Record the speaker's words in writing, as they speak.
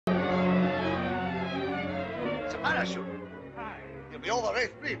parachute. Aye. You'll be over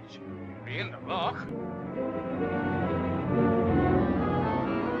Raith Bridge. Be in the loch.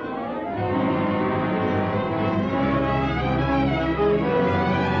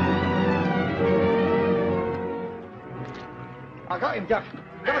 I got him, Duck.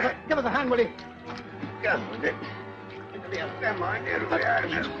 Give us a hand, will you? Come on, Dick. Never mind, here we are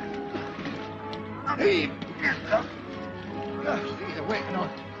now. Hey, These are wet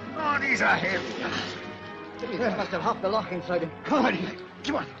enough. oh, these are heavy. He must have half the lock inside him. Come on,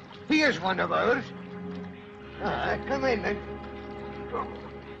 come on. Here's one of ours. All right, come in then.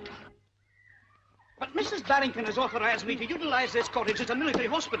 But Mrs. Barrington has authorized me to utilize this cottage as a military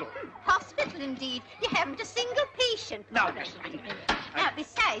hospital. Hospital, indeed. You haven't a single patient. Now, Mrs. Barrington. Now,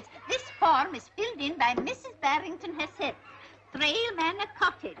 besides, this form is filled in by Mrs. Barrington herself. Thrale Manor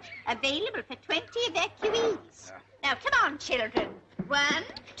Cottage, available for 20 evacuees. Now, come on, children. 1,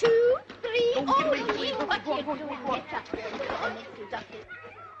 2, 3. Oh, you, what you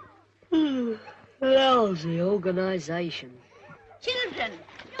doing? Lousy organisation. Children,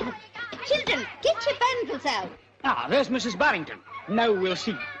 children, get your bundles out. Ah, there's Mrs. Barrington. Now we'll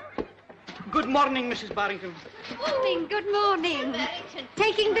see. Good morning, Mrs. Barrington. Good morning.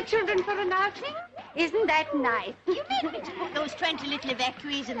 Taking the children for an outing? Isn't that nice? You made me to put those 20 little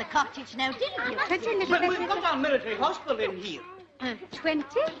evacuees in the cottage now, didn't you? 20 little But we've got our military hospital in here. 20?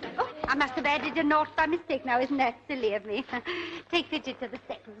 Oh, I must have added a naught by mistake now. Isn't that silly of me? Take Fidget to the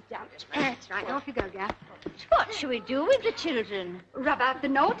seconds, John. That's right. Off you go, girl. What shall we do with the children? Rub out the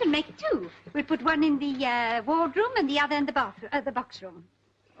naught and make 2. We'll put one in the wardroom and the other in the box room.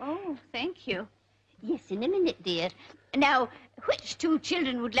 Oh, thank you. Yes, in a minute, dear. Now, which 2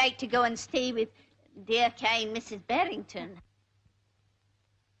 children would like to go and stay with dear, kind Mrs. Barrington?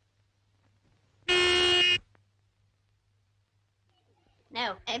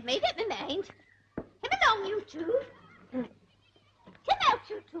 Now, I've made up my mind. Come along, you 2. Come out,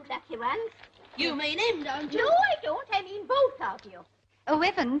 you 2 lucky ones. You mean him, don't you? No, I don't. I mean both of you. Oh,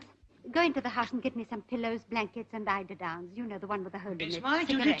 Evans, go into the house and get me some pillows, blankets, and eider-downs. You know, the one with the hole in it. It's my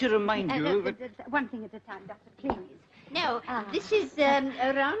duty to remind you that... One thing at a time, Doctor, please. Now, this is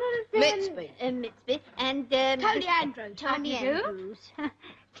Ronald... Mitsby. Mitsby, and... Tony Andrews. Tony How do you do? Andrews.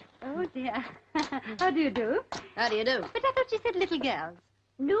 Oh, dear. How do you do? How do you do? But I thought you said little girls.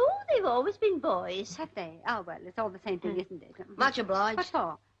 No, they've always been boys. Have they? Oh, well, it's all the same thing, isn't it? Much obliged. What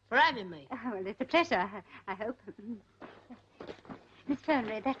for? For having me. Oh, well, it's a pleasure, I hope. Miss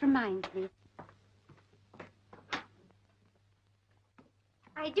Fernray, that reminds me.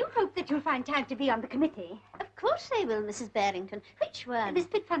 I do hope that you'll find time to be on the committee. Of course they will, Mrs. Barrington. Which one? The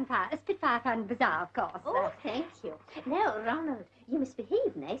Spitfire Fund Bazaar, of course. Oh, thank you. Now, Ronald, you must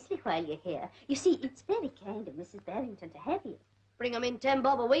behave nicely while you're here. You see, it's very kind of Mrs. Barrington to have you. Bring 'em in 10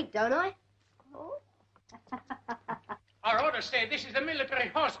 bob a week, don't I? Oh. Our orders say this is a military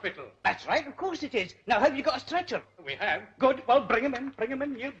hospital. That's right, of course it is. Now, have you got a stretcher? We have. Good. Well, bring him in.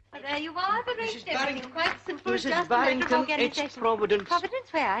 You. Well, there you are, the rest. Everything's quite simple. Mrs. Just a matter of Barrington, organization. it's Providence.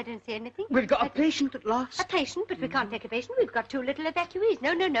 Providence where? I don't see anything. We've got a patient at last. A patient, but we can't take a patient. We've got 2 little evacuees.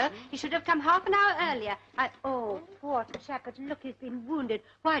 No. He should have come half an hour earlier. Oh, poor chap, but look, he's been wounded.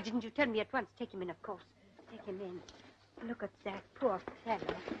 Why didn't you tell me at once? Take him in, of course. Take him in. Look at that poor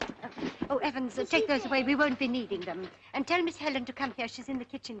fellow. Oh, Evans, take those away. We won't be needing them. And tell Miss Helen to come here. She's in the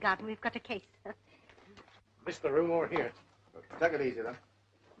kitchen garden. We've got a case. Missed the room over here. Take it easy, then.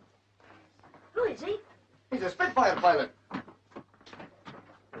 Who is he? He's a Spitfire pilot.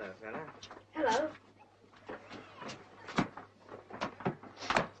 Hello, fella. Hello.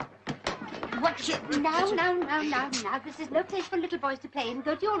 What? Now. This is no place for little boys to play in.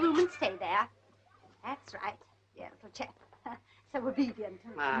 Go to your room and stay there. That's right. Yeah, little chap. So obedient.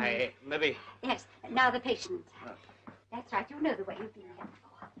 Aye, maybe. Yes. Now the patient. That's right. You know the way you've been here before.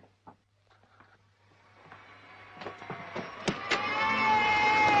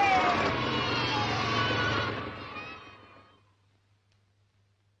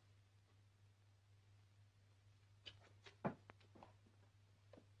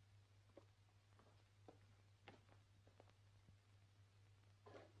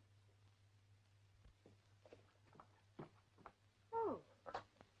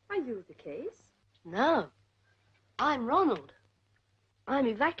 Are you the case? No. I'm Ronald. I'm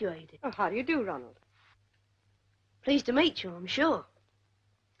evacuated. Oh, how do you do, Ronald? Pleased to meet you, I'm sure.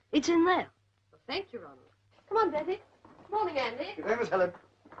 It's in there. Well, thank you, Ronald. Come on, Betty. Morning, Andy. Good day, Miss Helen.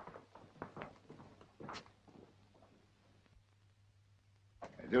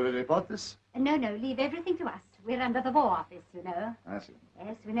 Do we report this? No, leave everything to us. We're under the War Office, you know. I see.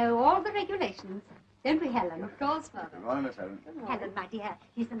 Yes, we know all the regulations. Don't we, Helen? Of course, Father. Good morning, Miss Helen. Helen, my dear,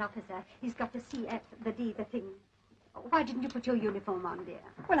 he's an officer. He's got to see the thing. Why didn't you put your uniform on, dear?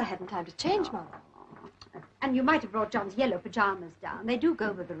 Well, I hadn't time to change, Mother. And you might have brought John's yellow pajamas down. They do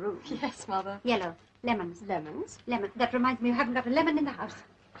go with the room. Yes, Mother. Yellow. Lemons. Lemons? Lemon. That reminds me, you haven't got a lemon in the house.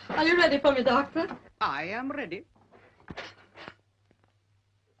 Are you ready for me, Doctor? I am ready.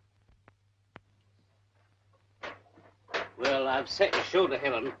 Well, I've set a show to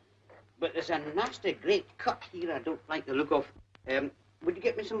Helen, but there's a nasty great cut here I don't like the look of. Would you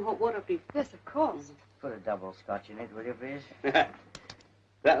get me some hot water, please? Yes, of course. Put a double scotch in it, will you, please?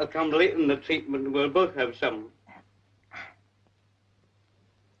 That'll come late in the treatment. We'll both have some.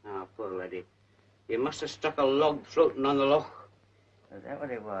 Ah, poor lady. You must have struck a log floating on the loch. Is that what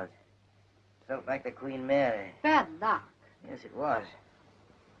it was? Felt like the Queen Mary. Bad luck. Yes, it was.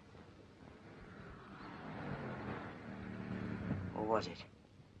 Or was it?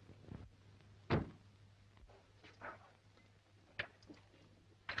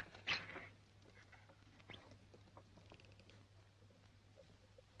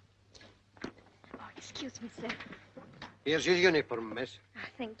 Oh, excuse me, sir. Here's your uniform, miss. Oh,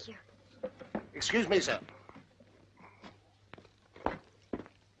 thank you. Excuse me, sir.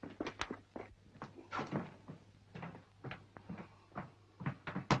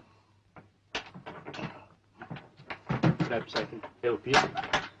 Perhaps I can help you.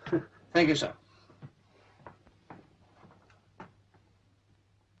 Thank you, sir.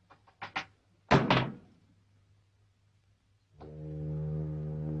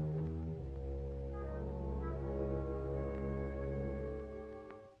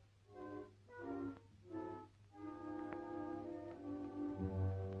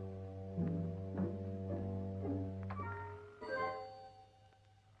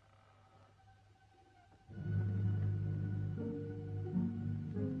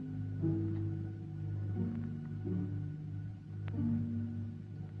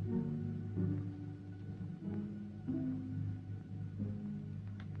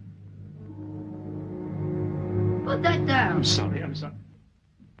 Put that down. I'm sorry.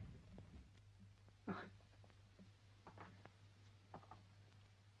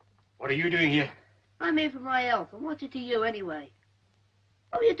 What are you doing here? I'm here for my health, and what's it to you anyway?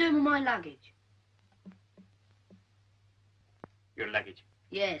 What are you doing with my luggage? Your luggage.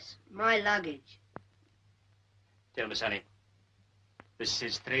 Yes, my luggage. Tell me, Sonny. This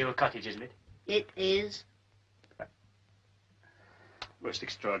is Trail Cottage, isn't it? It is. Most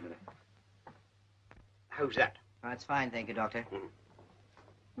extraordinary. How's that? Oh, it's fine, thank you, Doctor.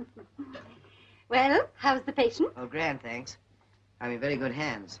 Well, how's the patient? Oh, grand, thanks. I'm in very good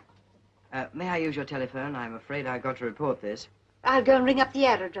hands. May I use your telephone? I'm afraid I got to report this. I'll go and ring up the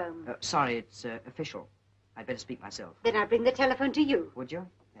aerodrome. Sorry, it's official. I'd better speak myself. Then I'll bring the telephone to you. Would you?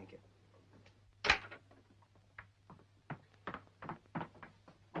 Thank you.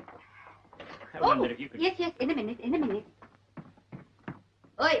 I wonder if you could... Yes, in a minute.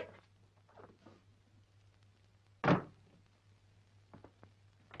 Oi!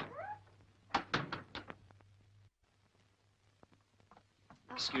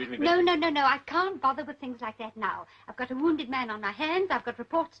 Excuse me, No, I can't bother with things like that now. I've got a wounded man on my hands. I've got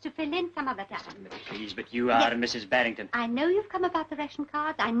reports to fill in some other time. Please, but you are Mrs. Barrington. I know you've come about the ration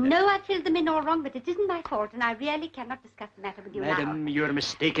cards. I know I filled them in all wrong, but it isn't my fault, and I really cannot discuss the matter with you now. Madam, you're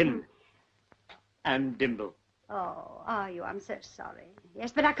mistaken. I'm Dimble. Oh, are you? I'm so sorry.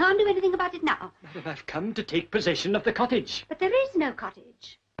 Yes, but I can't do anything about it now. Madam, I've come to take possession of the cottage. But there is no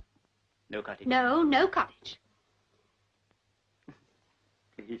cottage. No cottage. No cottage.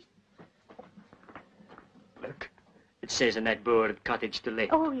 Please. Look, it says in that board, cottage to let.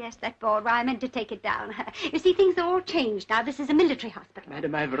 Oh, yes, that board. Well, I meant to take it down. You see, things are all changed now. This is a military hospital.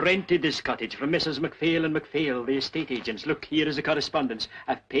 Madam, I've rented this cottage from Mrs. McPhail and McPhail, the estate agents. Look, here is a correspondence.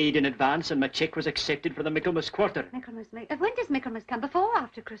 I've paid in advance and my cheque was accepted for the Michaelmas quarter. When does Michaelmas come? Before or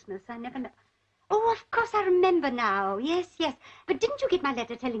after Christmas? I never know. Oh, of course, I remember now. Yes. But didn't you get my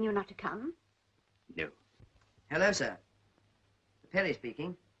letter telling you not to come? No. Hello, sir. Perry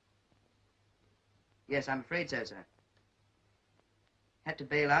speaking. Yes, I'm afraid so, sir. Had to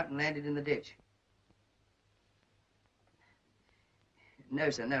bail out and landed in the ditch. No,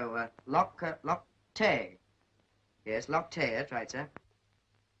 sir, no. Loch Tay. Yes, Loch Tay, that's right, sir.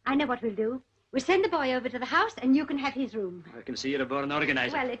 I know what we'll do. We'll send the boy over to the house, and you can have his room. I can see you're a born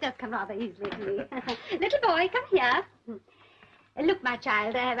organizer. Well, it does come rather easily to me. Little boy, come here. Look, my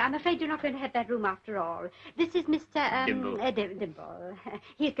child, I'm afraid you're not going to have that room after all. This is Mr. Dimble. Dimble.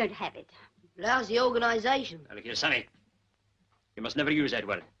 He's going to have it. Lousy organisation. Now, look here, Sonny. You must never use that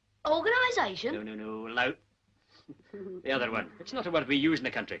word. Organisation? No, loud. The other one. It's not a word we use in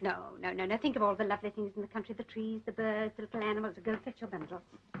the country. No. Think of all the lovely things in the country, the trees, the birds, the little animals. Go fetch your bundle.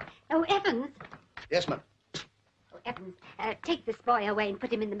 Oh, Evans. Yes, ma'am. Oh, take this boy away and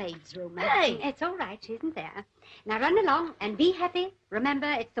put him in the maid's room. Hey! It's all right, she isn't there. Now run along and be happy.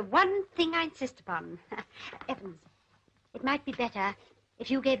 Remember, it's the one thing I insist upon. Evans, it might be better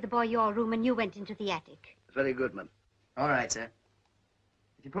if you gave the boy your room and you went into the attic. Very good, ma'am. All right, sir.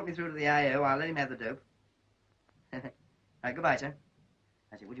 If you put me through to the I.O., I'll let him have the dope. Right, goodbye, sir.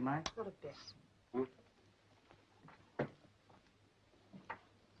 I say, would you mind? Not a bit.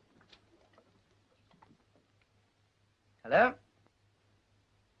 Hello?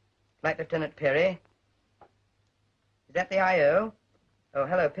 Flight Lieutenant Perry? Is that the I.O.? Oh,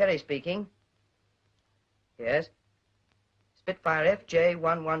 hello, Perry speaking. Yes? Spitfire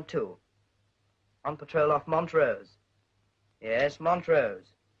FJ112. On patrol off Montrose. Yes,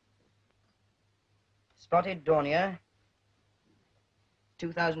 Montrose. Spotted Dornier.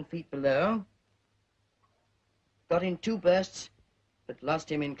 2,000 feet below. Got in 2 bursts, but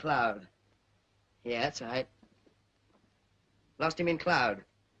lost him in cloud. Yeah, that's right. Lost him in cloud.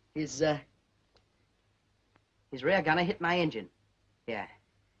 His rear gunner hit my engine. Yeah.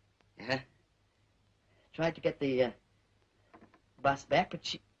 Yeah. Tried to get the bus back, but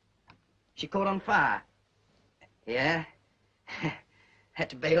she caught on fire. Yeah.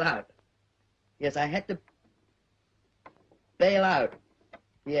 Had to bail out. Yes, I had to bail out.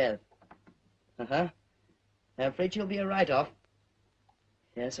 Yes. Uh-huh. I'm afraid she'll be a write-off.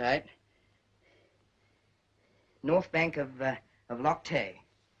 Yes, right. North bank of Loch Tay.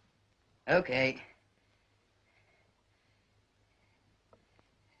 Okay.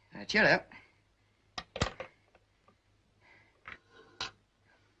 Cheer up.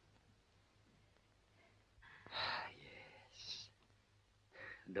 Yes.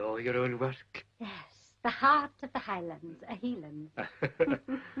 And all your own work. Yes, the heart of the Highlands, a Heelan.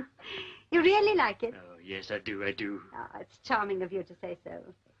 You really like it? Oh, yes, I do, I do. Oh, it's charming of you to say so.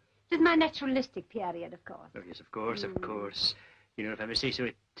 It is my naturalistic period, of course. Oh, yes, of course, of course. You know, if I may say so,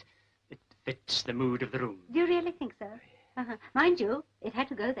 it fits the mood of the room. Do you really think so? Mind you, it had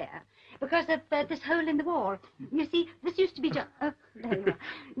to go there because of this hole in the wall. You see, this used to be John. Oh, there you are.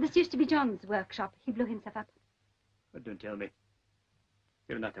 This used to be John's workshop. He blew himself up. Oh, don't tell me.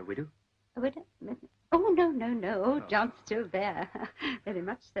 You're not a widow? A widow? Oh, no, no, no. Oh, John's still there. Very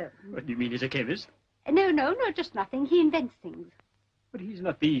much so. What do you mean, he's a chemist? No, just nothing. He invents things. But he's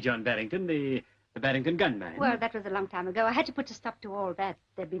not the John Barrington, the Barrington gunman. Well, that was a long time ago. I had to put a stop to all that.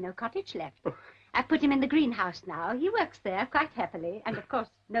 There'd be no cottage left. Oh. I've put him in the greenhouse now. He works there quite happily. And, of course,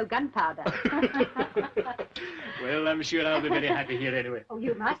 no gunpowder. Well, I'm sure I'll be very happy here anyway. Oh,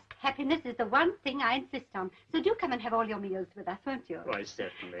 you must. Happiness is the one thing I insist on. So do come and have all your meals with us, won't you? Why,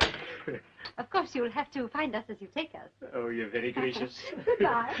 certainly. Of course, you'll have to find us as you take us. Oh, you're very gracious.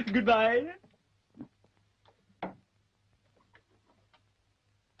 Goodbye. Goodbye.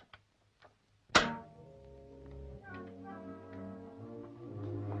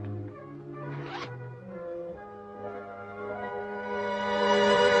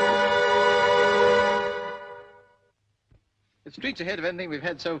 It streaks ahead of anything we've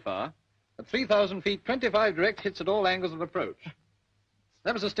had so far. At 3,000 feet, 25 direct hits at all angles of approach.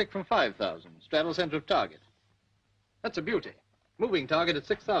 That was a stick from 5,000, straddle center of target. That's a beauty. Moving target at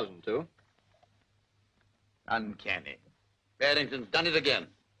 6,000, too. Uncanny. Barrington's done it again.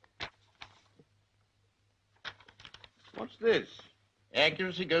 What's this?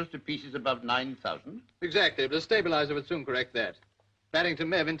 Accuracy goes to pieces above 9,000? Exactly, but a stabilizer would soon correct that. Barrington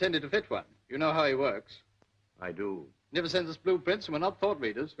may have intended to fit one. You know how he works. I do. Never sends us blueprints, and we're not thought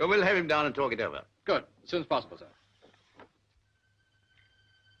readers. Well, we'll have him down and talk it over. Good. As soon as possible, sir.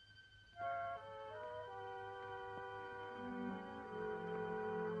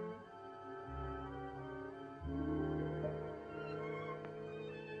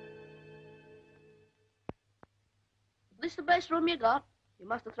 This the best room you got? You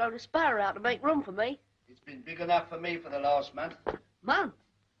must have thrown a sparrow out to make room for me. It's been big enough for me for the last month. Month?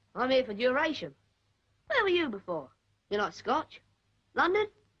 I'm here for duration. Where were you before? You're not Scotch? London?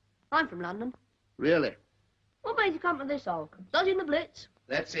 I'm from London. Really? What made you come to this hole? Dodging the Blitz?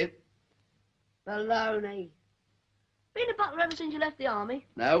 That's it? Baloney. Been a butler ever since you left the army?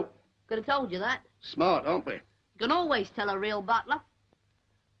 No. Could have told you that. Smart, aren't we? You can always tell a real butler.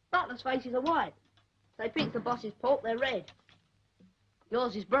 Butlers' faces are white. They think the boss's pork, they're red.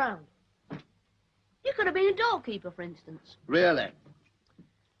 Yours is brown. You could have been a doorkeeper, for instance. Really?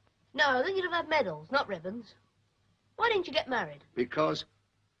 No, then you'd have had medals, not ribbons. Why didn't you get married? Because?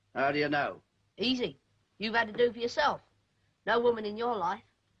 How do you know? Easy. You've had to do for yourself. No woman in your life.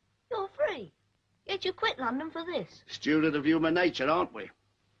 You're free. Yet you quit London for this. Student of human nature, aren't we?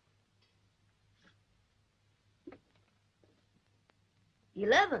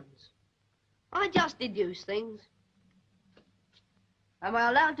 11s. I just deduce things. Am I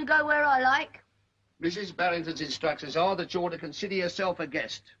allowed to go where I like? Mrs. Barrington's instructions are that you're to consider yourself a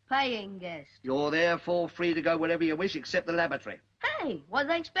guest. Paying guest. You're therefore free to go wherever you wish except the lavatory. Hey, what do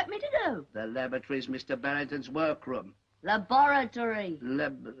they expect me to do? The lavatory's Mr. Barrington's workroom. Laboratory.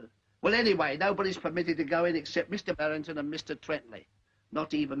 Well, anyway, nobody's permitted to go in except Mr. Barrington and Mr. Trentley.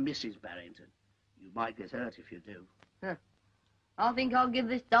 Not even Mrs. Barrington. You might get hurt if you do. Huh. I think I'll give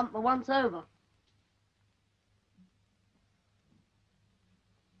this dump a once over.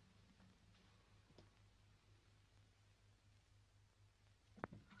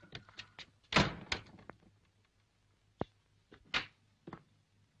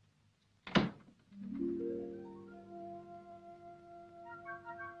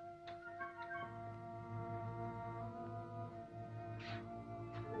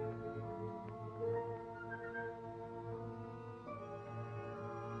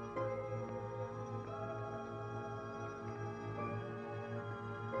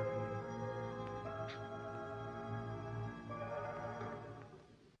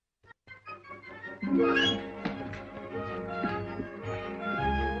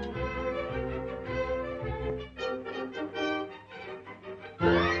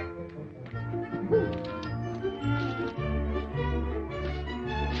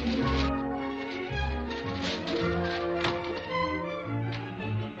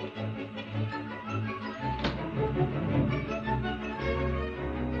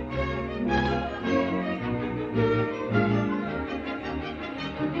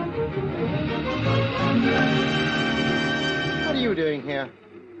 What are you doing here?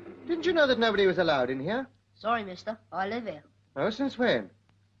 Didn't you know that nobody was allowed in here? Sorry, mister. I live here. Oh, since when?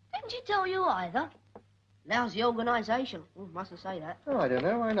 Didn't she tell you either? Lousy organisation. Mustn't say that. Oh, I don't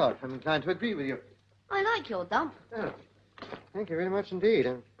know. Why not? I'm inclined to agree with you. I like your dump. Oh, thank you very much indeed.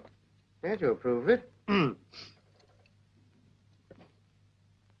 I'm glad you approve of it.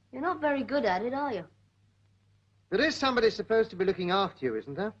 You're not very good at it, are you? There is somebody supposed to be looking after you,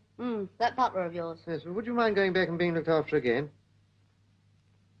 isn't there? That butler of yours. Yes, well, would you mind going back and being looked after again?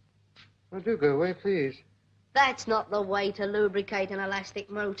 Well, do go away, please. That's not the way to lubricate an elastic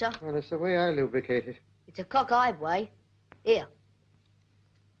motor. Well, it's the way I lubricate it. It's a cockeyed way. Here.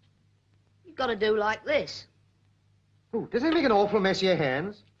 You've got to do like this. Oh, does it make an awful mess of your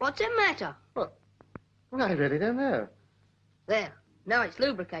hands? What's the matter? Well, I really don't know. There. Now it's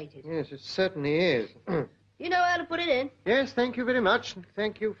lubricated. Yes, it certainly is. You know how to put it in? Yes, thank you very much.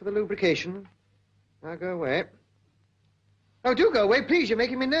 Thank you for the lubrication. Now go away. Oh, do go away, please. You're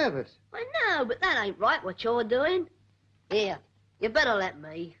making me nervous. I know, but that ain't right what you're doing. Here, you better let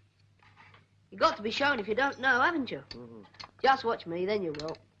me. You got to be shown if you don't know, haven't you? Just watch me, then you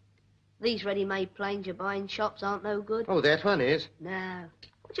will. These ready-made planes you buy in shops aren't no good. Oh, that one is? No.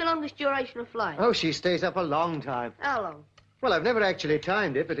 What's your longest duration of flight? Oh, she stays up a long time. How long? Well, I've never actually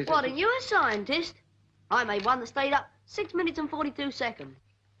timed it, but it's... What, and you're a scientist? I made one that stayed up 6 minutes and 42 seconds.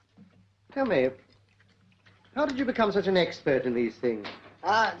 Tell me, how did you become such an expert in these things?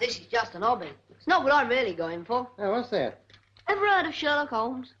 This is just an hobby. It's not what I'm really going for. Oh, what's that? Ever heard of Sherlock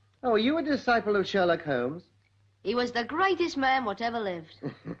Holmes? Oh, are you a disciple of Sherlock Holmes? He was the greatest man what ever lived.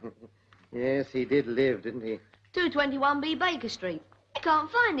 Yes, he did live, didn't he? 221B Baker Street. You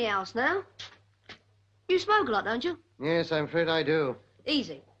can't find the house now. You smoke a lot, don't you? Yes, I'm afraid I do.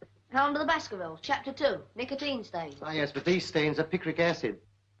 Easy. Hound of the Baskervilles, Chapter 2, nicotine stains. Ah, yes, but these stains are picric acid.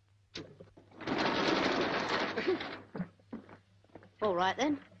 All right,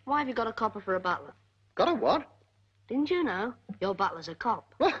 then. Why have you got a copper for a butler? Got a what? Didn't you know? Your butler's a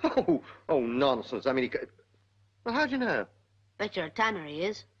cop. Oh, nonsense. I mean, he... Well, how'd you know? Bet you're a tanner he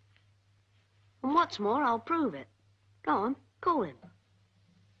is. And what's more, I'll prove it. Go on, call him.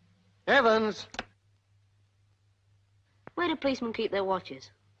 Evans! Where do policemen keep their watches?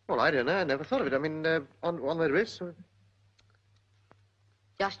 Well, I don't know. I never thought of it. I mean, on their wrists.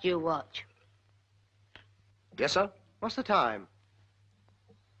 Just you watch. Yes, sir? What's the time?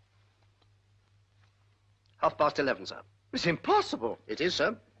 11:30, sir. It's impossible. It is,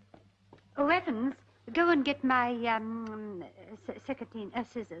 sir. Oh, Evans, go and get my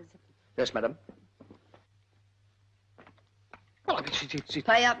scissors. Yes, madam. Well, I mean, she...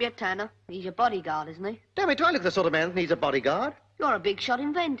 Pay up your tanner. He's your bodyguard, isn't he? Damn it, do I look the sort of man that needs a bodyguard? You're a big-shot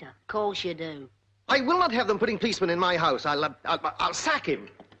inventor. Of course you do. I will not have them putting policemen in my house. I'll sack him.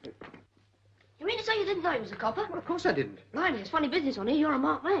 You mean to say you didn't know he was a copper? Well, of course I didn't. Blimey, it's funny business on here. You're a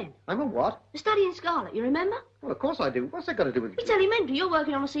marked man. I'm a what? The study in Scarlet, you remember? Well, of course I do. What's that got to do with... It's elementary. You're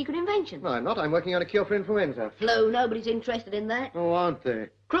working on a secret invention. No, I'm not. I'm working on a cure for influenza. Flu. Nobody's interested in that. Oh, aren't they?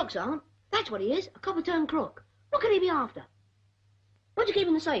 Crooks aren't. That's what he is. A copper-turned crook. What could he be after? What'd you keep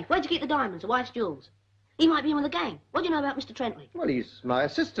in the safe? Where'd you keep the diamonds, the wife's jewels? He might be in with the gang. What do you know about Mr. Trentley? Well, he's my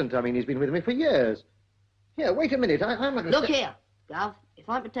assistant. I mean, he's been with me for years. Here, wait a minute. I'm not going to... Look here, Gov. If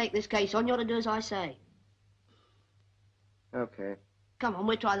I'm to take this case on, you ought to do as I say. Okay. Come on,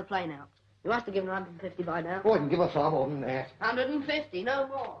 we'll try the plane out. You must have given 150 by now. Oh, I can give us far more than that. 150, no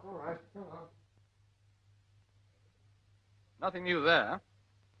more. All right. Come on. Nothing new there.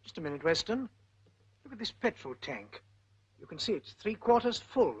 Just a minute, Weston. Look at this petrol tank. You can see it's 3/4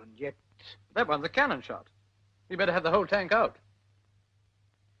 full, and yet... That one's a cannon shot. You better have the whole tank out.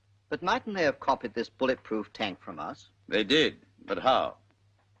 But mightn't they have copied this bulletproof tank from us? They did, but how?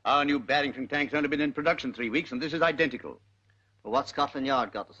 Our new Barrington tank's only been in production 3 weeks, and this is identical. Well, what's Scotland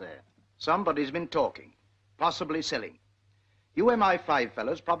Yard got to say? Somebody's been talking, possibly selling. You MI5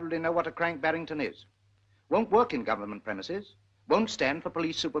 fellows probably know what a crank Barrington is. Won't work in government premises, won't stand for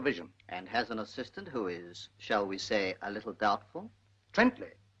police supervision. And has an assistant who is, shall we say, a little doubtful?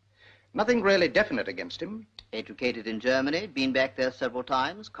 Trentley. Nothing really definite against him. Educated in Germany, been back there several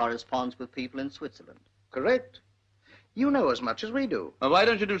times, corresponds with people in Switzerland. Correct. You know as much as we do. Well, why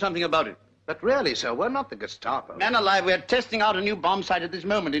don't you do something about it? But really, sir, we're not the Gestapo. Man alive, we're testing out a new bomb site at this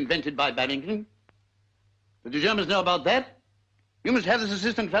moment, invented by Barrington. Did the Germans know about that? You must have this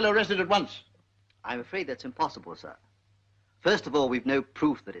assistant fellow arrested at once. I'm afraid that's impossible, sir. First of all, we've no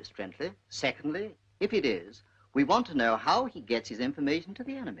proof that it's Trentley. Secondly, if it is, we want to know how he gets his information to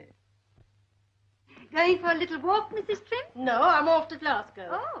the enemy. Going for a little walk, Mrs. Trim? No, I'm off to Glasgow.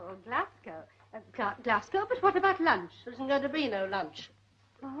 Oh, Glasgow. Glasgow, but what about lunch? There isn't going to be no lunch.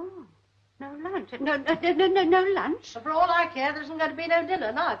 Oh, no lunch. No lunch? For all I care, there isn't going to be no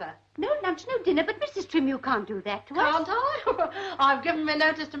dinner, neither. No lunch, no dinner, but Mrs. Trim, you can't do that to us. Can't I? I've given my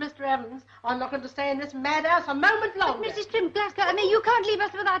notice to Mr. Evans. I'm not going to stay in this madhouse a moment longer. But Mrs. Trim, Glasgow, I mean, you can't leave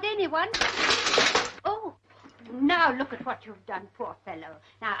us without anyone. Oh, now look at what you've done, poor fellow.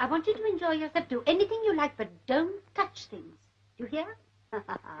 Now, I want you to enjoy yourself. Do anything you like, but don't touch things. Do you hear?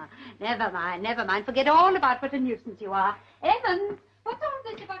 Never mind. Forget all about what a nuisance you are. Evans, what's all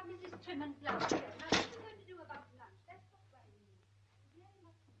this about Mrs. Trim and Glasgow? Now, what are you going to do about lunch? That's what's worrying me.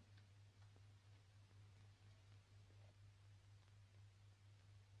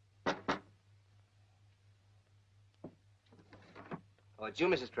 Oh, it's you,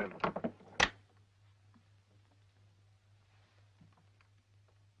 Mrs. Trim.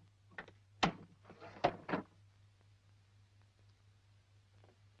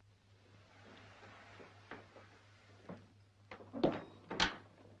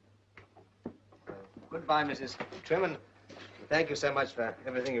 Goodbye, Mrs. Trim, and thank you so much for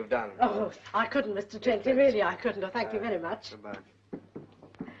everything you've done. Oh, I couldn't, Mr. Trentley. Really, I couldn't. Oh, thank you very much. Goodbye.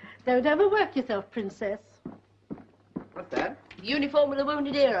 Don't overwork yourself, Princess. What's that? The uniform of the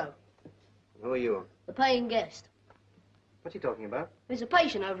wounded hero. Who are you? The paying guest. What's he talking about? There's a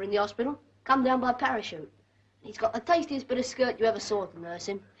patient over in the hospital. Come down by parachute. He's got the tastiest bit of skirt you ever saw to nurse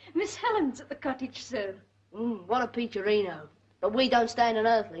him. Miss Helen's at the cottage, sir. What a peacherino. But we don't stand an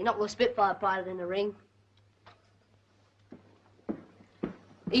earthly, not with a Spitfire pilot in the ring.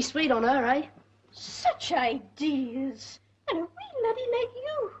 He's sweet on her, eh? Such ideas. And a wee laddie like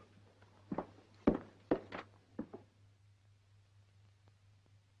you.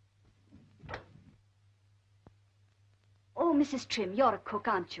 Oh, Mrs. Trim, you're a cook,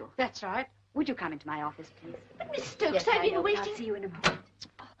 aren't you? That's right. Would you come into my office, please? But Miss Stokes, I've been waiting. I'll see you in a moment.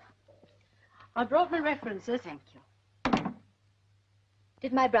 I brought my references. Thank you.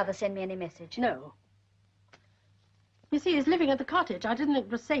 Did my brother send me any message? No. You see, he's living at the cottage. I didn't think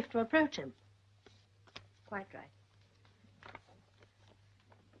it was safe to approach him. Quite right.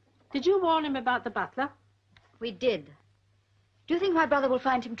 Did you warn him about the butler? We did. Do you think my brother will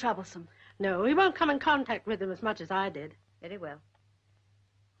find him troublesome? No, he won't come in contact with him as much as I did. Very well.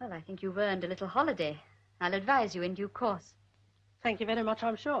 Well, I think you've earned a little holiday. I'll advise you in due course. Thank you very much,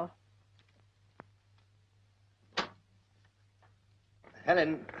 I'm sure.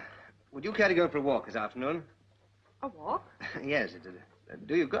 Helen, would you care to go for a walk this afternoon? A walk? Yes, it'd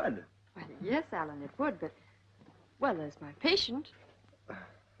do you good. Well, yes, Alan, it would, but... Well, there's my patient.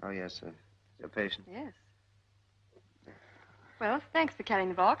 Oh, yes, your patient. Yes. Well, thanks for carrying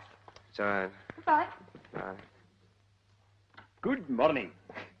the box. It's all right. Goodbye. Bye. Good morning.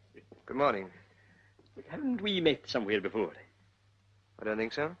 Good morning. Haven't we met somewhere before? I don't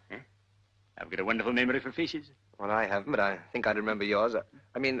think so. Eh? I've got a wonderful memory for faces. Well, I haven't, but I think I'd remember yours.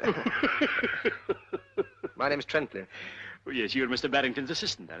 I mean... My name's Trentley. Oh, yes, you're Mr. Barrington's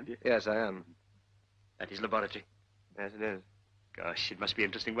assistant, aren't you? Yes, I am. At his laboratory? Yes, it is. Gosh, it must be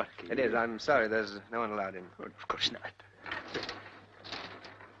interesting work. It is. I'm sorry, there's no one allowed in. Oh, of course not.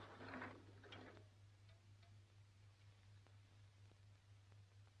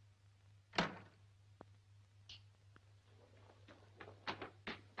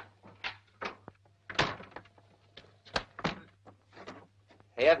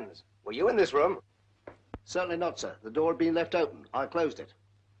 Hey, Evans, were you in this room? Certainly not, sir. The door had been left open. I closed it.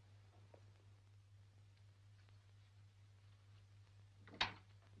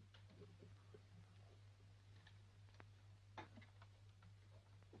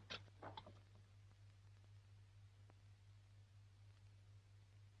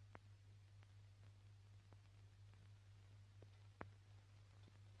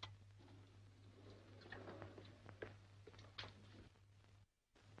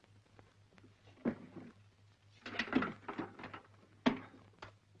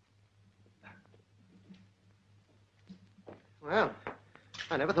 Well,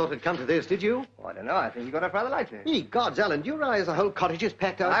 I never thought it'd come to this, did you? Oh, I don't know. I think you got off rather lightly. Ye gods, Alan, do you realize the whole cottage is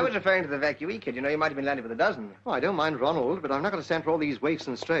packed out? I was referring to the evacuee kid. You know, you might have been landed with a dozen. Oh, I don't mind Ronald, but I'm not going to stand for all these waifs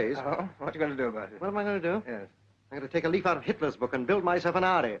and strays. Oh? What are you going to do about it? What am I going to do? Yes. I'm going to take a leaf out of Hitler's book and build myself an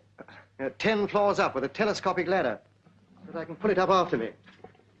Audi. 10 floors up with a telescopic ladder. So that I can pull it up after me.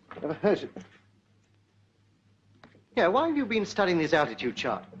 Never heard it. Yeah, why have you been studying this altitude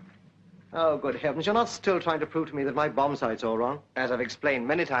chart? Oh, good heavens, you're not still trying to prove to me that my bomb sight's all wrong? As I've explained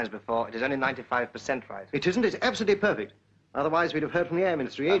many times before, it is only 95% right. It isn't. It's absolutely perfect. Otherwise, we'd have heard from the Air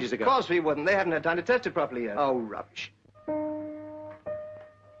Ministry ages ago. Of course we wouldn't. They haven't had time to test it properly yet. Oh, rubbish.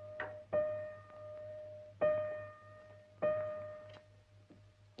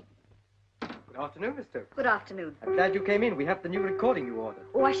 Good afternoon, mister. Good afternoon. I'm glad you came in. We have the new recording you ordered.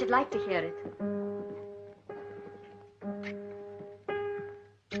 Oh, I should like to hear it.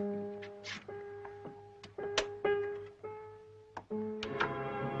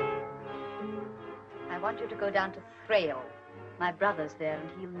 I want you to go down to Thrale. My brother's there and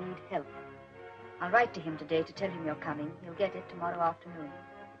he'll need help. I'll write to him today to tell him you're coming. He'll get it tomorrow afternoon.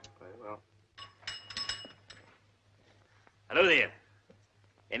 Very well. Hello there.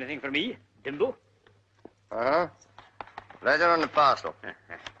 Anything for me, Dimbo? Uh-huh. Letter on the parcel.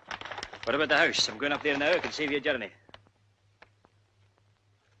 What about the house? I'm going up there now. I can save you a journey.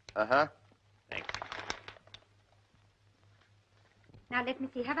 Uh-huh. Thanks. Now, let me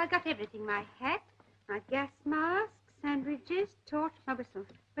see. Have I got everything? My hat, my gas mask, sandwiches, torch, my whistle.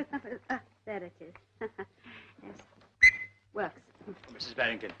 Where's my whistle? There it is. Yes. Works. Mrs.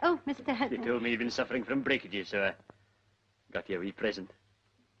 Barrington. Oh, Mr. You told me you'd been suffering from breakages, so I got you a wee present.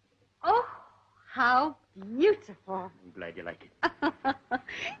 Oh, how beautiful. I'm glad you like it.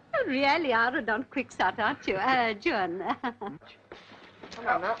 You really are a darn quicksort, aren't you, John? Come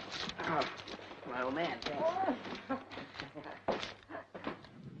on now. Oh, my old man.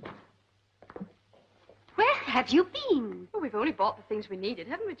 Where have you been? Well, we've only bought the things we needed,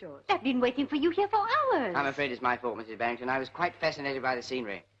 haven't we, George? I've been waiting for you here for hours. I'm afraid it's my fault, Mrs. Barrington. I was quite fascinated by the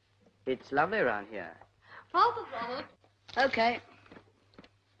scenery. It's lovely around here. Father, Robert. Okay.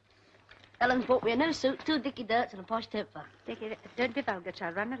 Ellen's bought me a new suit, 2 dicky dirts, and a posh temper. Dickie, don't be vulgar,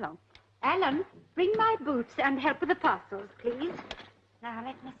 child. Run along. Alan, bring my boots and help with the parcels, please. Now,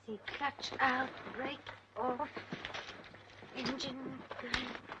 let me see. Clutch out, brake off, engine going.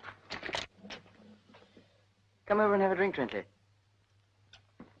 Come over and have a drink, Trentley.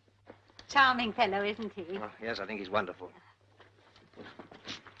 Charming fellow, isn't he? Oh, yes, I think he's wonderful.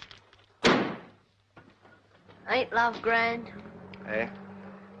 Ain't love grand? Eh?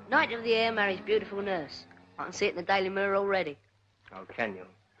 Knight of the Air marries beautiful nurse. I can see it in the Daily Mirror already. Oh, can you?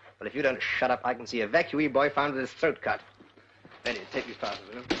 Well, if you don't shut up, I can see evacuee boy found with his throat cut. Ready, take these parcels,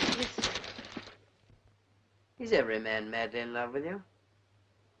 will you? Yes. Is every man madly in love with you?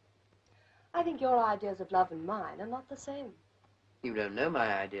 I think your ideas of love and mine are not the same. You don't know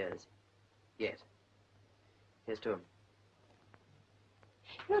my ideas. Yet. Here's to 'em.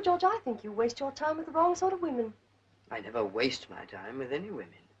 You know, George, I think you waste your time with the wrong sort of women. I never waste my time with any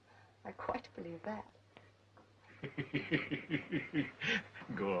women. I quite believe that.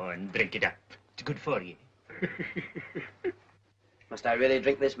 Go on, drink it up. It's good for you. Must I really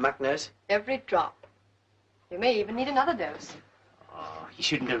drink this muck, nurse? Every drop. You may even need another dose. Oh, you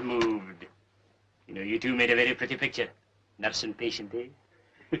shouldn't have moved. You know, you two made a very pretty picture. Nurse and patient, eh?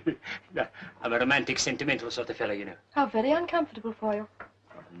 I'm a romantic, sentimental sort of fellow, you know. How very uncomfortable for you.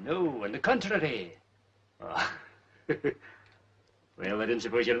 No, on the contrary. Oh. Well, I don't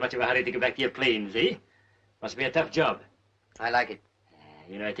suppose you're in much of a hurry to go back to your planes, eh? Must be a tough job. I like it.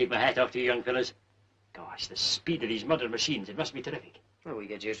 You know, I take my hat off to you young fellas. Gosh, the speed of these modern machines, it must be terrific. Well, we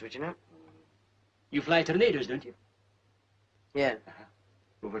get used to it, you know. You fly tornadoes, don't you? Yeah.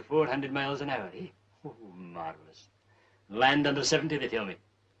 Over 400 miles an hour, eh? Oh, marvelous. Land under 70, they tell me.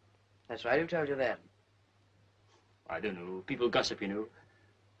 That's right, who told you that? I don't know. People gossip, you know.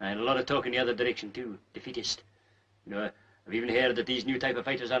 And a lot of talk in the other direction, too. Defeatist. You know, I've even heard that these new type of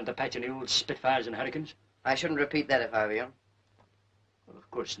fighters aren't a patch on the old Spitfires and Hurricanes. I shouldn't repeat that if I were you. Well, of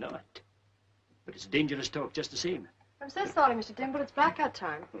course not. But it's dangerous talk just the same. I'm so sorry, Mr. Dimble. It's blackout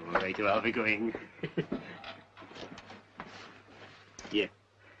time. All right, well, I'll be going. Yeah.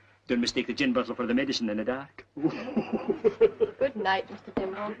 Don't mistake the gin bottle for the medicine in the dark. Good night, Mr.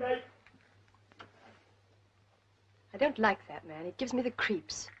 Dimble. Good night. I don't like that man. He gives me the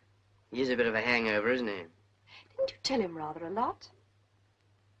creeps. He's a bit of a hangover, isn't he? Didn't you tell him rather a lot?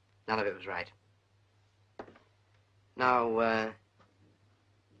 None of it was right. Now,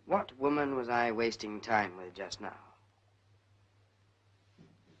 what woman was I wasting time with just now?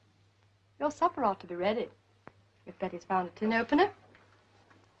 Your supper ought to be ready. If Betty's found a tin opener.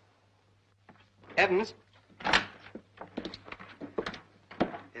 Evans?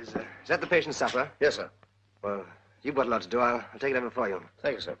 Is that the patient's supper? Yes, sir. Well, you've got a lot to do. I'll take it over for you.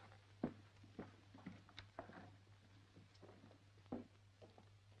 Thank you, sir.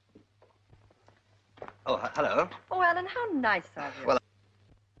 Oh, hello. Oh, Alan, how nice of you. Well,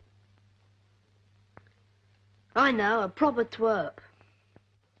 I know, a proper twerp.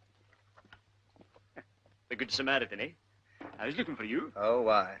 The Good Samaritan, eh? I was looking for you. Oh,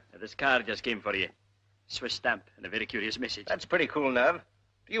 why? This card just came for you. Swiss stamp and a very curious message. That's pretty cool, Nerve.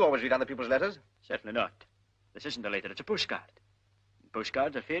 Do you always read other people's letters? Certainly not. This isn't a letter, it's a postcard.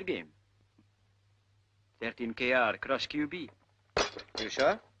 Postcards are fair game. 13 KR, cross QB. You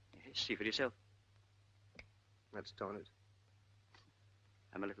sure? Yes, see for yourself. Let's torn it.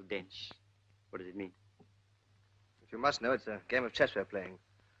 I'm a little dense. What does it mean? If you must know, it's a game of chess we're playing.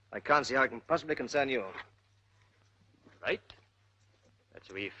 I can't see how it can possibly concern you. Right? That's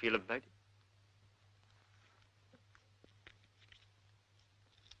the way you feel about it?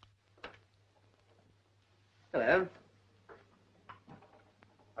 Hello.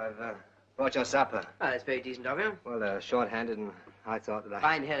 I've brought your supper. Oh, that's very decent of you. Well, short-handed, and I thought that I...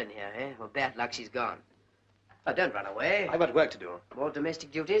 Find Helen here, eh? Well, bad luck, she's gone. Oh, don't run away. I've got work to do. More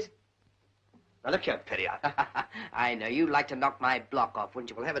domestic duties? Now, look here, Petty. I know. You'd like to knock my block off, wouldn't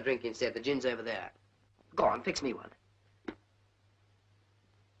you? Well, have a drink instead. The gin's over there. Go on, fix me one.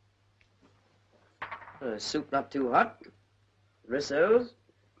 Soup not too hot. Rissoles.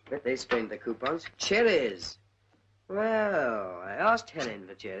 Bet they strained the coupons. Cherries. Well, I asked Helen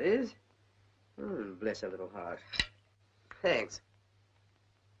for cherries. Bless her little heart. Thanks.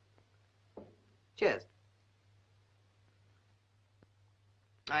 Cheers.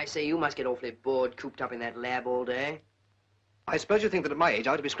 I say, you must get awfully bored cooped up in that lab all day. I suppose you think that at my age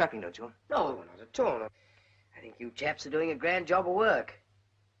I ought to be scrapping, don't you? No, not at all. I think you chaps are doing a grand job of work.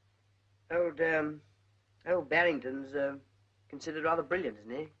 Old Barrington's considered rather brilliant,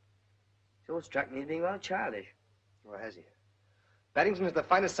 isn't he? It's always struck me as being rather childish. Oh, has he? Barrington is the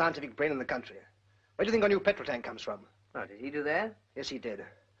finest scientific brain in the country. Where do you think our new petrol tank comes from? Oh, did he do that? Yes, he did.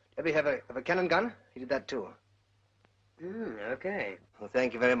 Ever have a cannon gun? He did that, too. Okay. Well,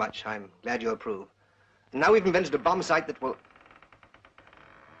 thank you very much. I'm glad you approve. And now we've invented a bomb site that will...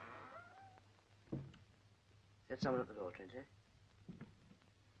 Is that someone at the door, Trent, eh?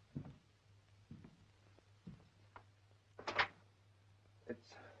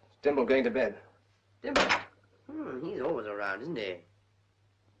 It's Dimble going to bed. Dimble? He's always around, isn't he?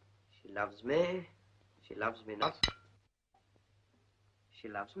 She loves me. She loves me not. She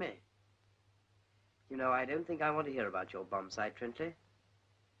loves me. You know, I don't think I want to hear about your bomb site, Trentley.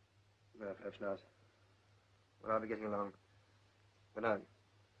 No, perhaps not. Well, I'll be getting along. Good night.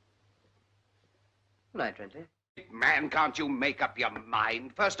 Good night, Trentley. Man, can't you make up your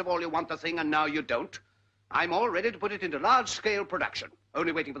mind? First of all, you want the thing, and now you don't. I'm all ready to put it into large-scale production.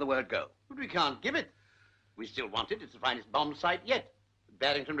 Only waiting for the word go. But we can't give it. We still want it. It's the finest bomb site yet.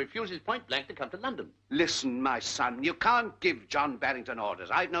 Barrington refuses point blank to come to London. Listen, my son, you can't give John Barrington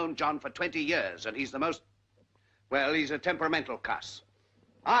orders. I've known John for 20 years, and he's the most... Well, he's a temperamental cuss.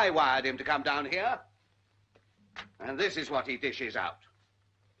 I wired him to come down here, and this is what he dishes out.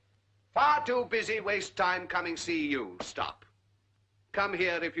 Far too busy, waste time coming see you. Stop. Come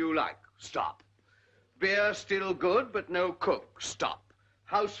here if you like. Stop. Beer still good, but no cook. Stop.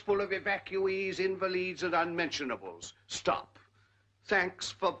 House full of evacuees, invalids, and unmentionables. Stop.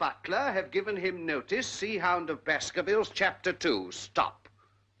 Thanks for Butler. Have given him notice. Sea Hound of Baskervilles, Chapter 2. Stop.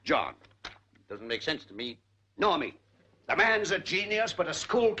 John. Doesn't make sense to me. Nor me. The man's a genius, but a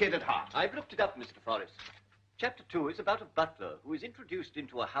school kid at heart. I've looked it up, Mr. Forrest. Chapter 2 is about a butler who is introduced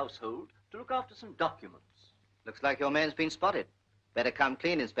into a household to look after some documents. Looks like your man's been spotted. Better come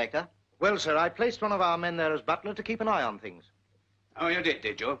clean, Inspector. Well, sir, I placed one of our men there as butler to keep an eye on things. Oh, you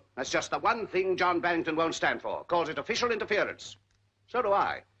did you? That's just the one thing John Barrington won't stand for. Calls it official interference. So do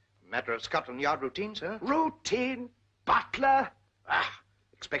I. Matter of Scotland Yard routine, sir. Routine? Butler?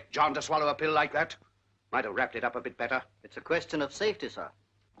 Expect John to swallow a pill like that? Might have wrapped it up a bit better. It's a question of safety, sir.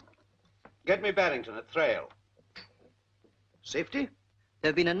 Get me Barrington at Thrale. Safety? There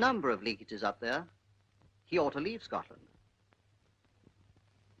have been a number of leakages up there. He ought to leave Scotland.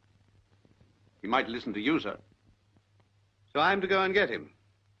 He might listen to you, sir. So I'm to go and get him.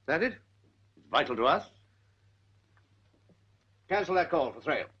 Is that it? It's vital to us. Cancel that call for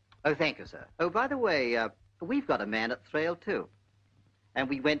Thrale. Oh, thank you, sir. Oh, by the way, we've got a man at Thrale, too. And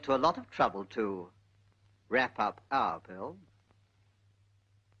we went to a lot of trouble to wrap up our bill.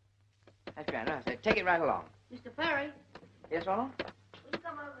 That's grand. I said, take it right along. Mr. Perry, Yes, Ronald? will you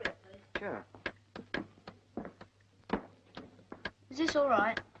come over here, please? Sure. Is this all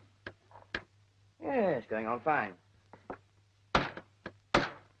right? Yeah, it's going on fine.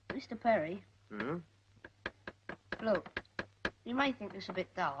 Mr. Perry, Hmm? look, you may think this a bit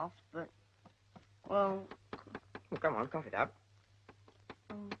daft, but, well, Well, come on, cough it up.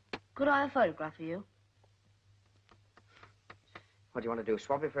 could I have a photograph of you? What do you want to do,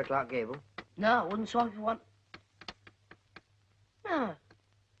 swap it for a Clark Gable? No, I wouldn't swap it for one. No.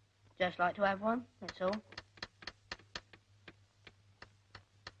 Just like to have one, that's all.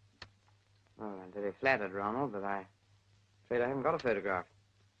 Oh, I'm very flattered, Ronald, but I'm afraid I haven't got a photograph.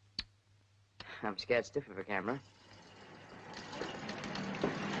 I'm scared stiff of a camera.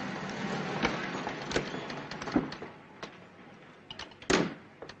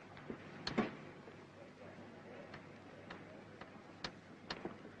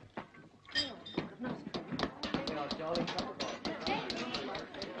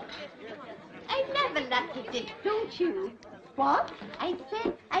 I love a lucky dip, don't you? What? I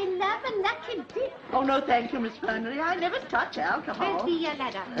said I love a lucky dip. Oh, no, thank you, Miss Flannery. I never touch alcohol. Where's the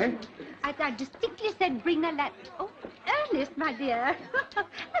ladder? Eh? I distinctly said bring the ladder. Oh, Ernest, my dear.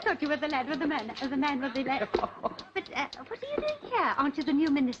 I thought you were the lad with the man with the ladder. But what are you doing here? Aren't you the new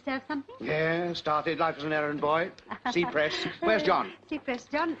minister of something? Yeah, started life as an errand boy. Sea-press. Where's John? Sea-press,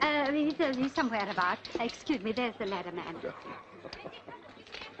 John. He's somewhere about. Excuse me, there's the ladder man.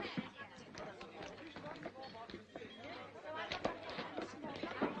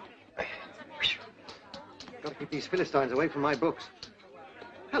 Got to keep these Philistines away from my books.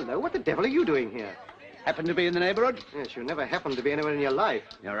 Hello, what the devil are you doing here? Happen to be in the neighborhood? Yes, you never happened to be anywhere in your life.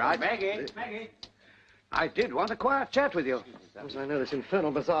 You're right. Maggie. I did want a quiet chat with you. As I know, this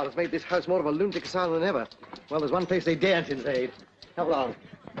infernal bazaar has made this house more of a lunatic asylum than ever. Well, there's one place they daren't invade. Come along.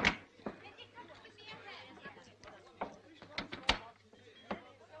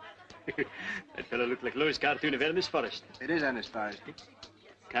 That fellow looked like Lois' cartoon of Ernest Forrest. It is Ernest Forrest.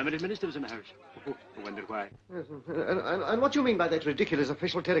 Cabinet minister was in the house. I wonder why. Yes, and what do you mean by that ridiculous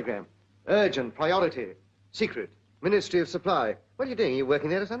official telegram? Urgent, priority, secret, Ministry of Supply. What are you doing? Are you working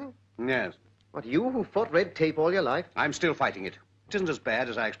there or something? Yes. What, you who fought red tape all your life? I'm still fighting it. It isn't as bad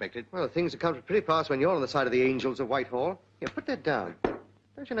as I expected. Well, things have come to pretty pass when you're on the side of the angels of Whitehall. Here, put that down.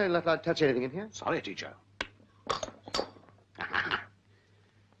 Don't you know you're not allowed to touch anything in here? Sorry, teacher.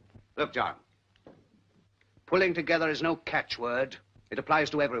 Look, John. Pulling together is no catchword. It applies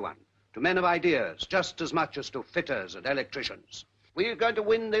to everyone. To men of ideas, just as much as to fitters and electricians. We're going to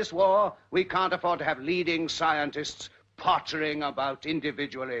win this war. We can't afford to have leading scientists pottering about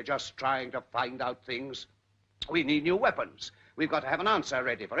individually, just trying to find out things. We need new weapons. We've got to have an answer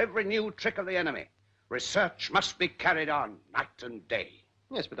ready for every new trick of the enemy. Research must be carried on night and day.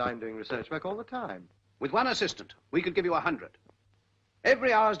 Yes, but I'm doing research work all the time. With one assistant, we could give you 100.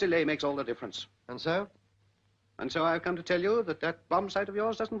 Every hour's delay makes all the difference. And so? And so I've come to tell you that that bomb sight of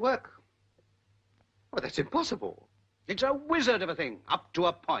yours doesn't work. Well, that's impossible. It's a wizard of a thing, up to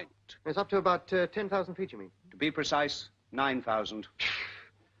a point. It's up to about 10,000 feet, you mean? To be precise, 9,000.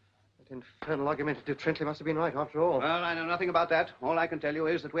 That infernal argumentative Trentley must have been right after all. Well, I know nothing about that. All I can tell you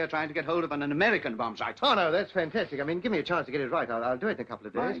is that we're trying to get hold of an American bomb site. Oh, no, that's fantastic. I mean, give me a chance to get it right. I'll do it in a couple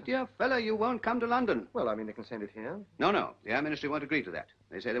of days. My dear fella, you won't come to London. Well, I mean, they can send it here. No, no. The Air Ministry won't agree to that.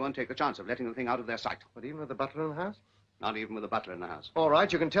 They say they won't take the chance of letting the thing out of their sight. But even with the butler in the house? Not even with the butler in the house. All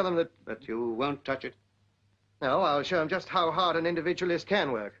right, you can tell them that... But you won't touch it? No, I'll show them just how hard an individualist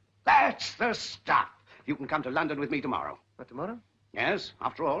can work. That's the stuff. You can come to London with me tomorrow. What, tomorrow? Yes.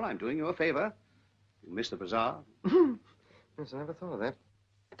 After all, I'm doing you a favor. You miss the bazaar. Yes, I never thought of that.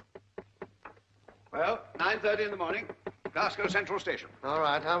 Well, 9:30 in the morning, Glasgow Central Station. All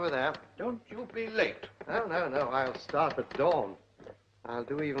right, over there. Don't you be late. No, no, no. I'll start at dawn. I'll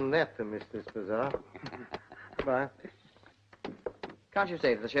do even that to miss this bazaar. Goodbye. Can't you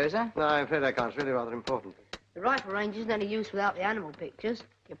stay for the show, sir? No, I'm afraid I can't. It's really rather important. The rifle range isn't any use without the animal pictures.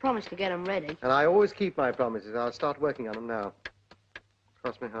 You promised to get them ready. And I always keep my promises. I'll start working on them now.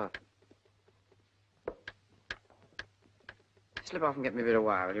 Cross my heart. Slip off and get me a bit of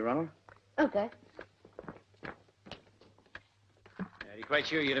wire, will you, Ronald? Okay. quite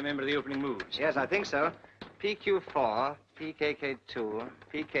sure you remember the opening moves. Yes, I think so. PQ4, PKK2,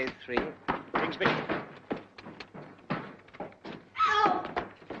 PK3. Kingsbury.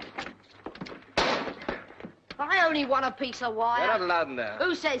 I only want a piece of wire. You're not allowed in there.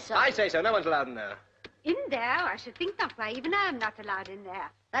 Who says so? I say so. No one's allowed in there. In there? I should think not. Why, even I'm not allowed in there.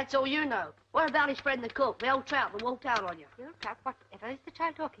 That's all you know. What about his friend the cook, the old trout that walked out on you? The old trout? Whatever is the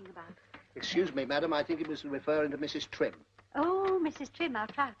child talking about? Excuse me, madam. I think he was referring to Mrs. Trim. Oh, Mrs. Trim, our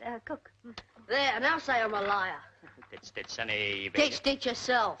trout, cook. There, now say I'm a liar. That's sonny. Teach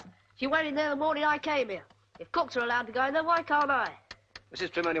yourself. She went in there the morning I came here. If cooks are allowed to go in there, why can't I?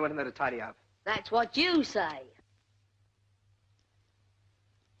 Mrs. Trim only went in there to tidy up. That's what you say.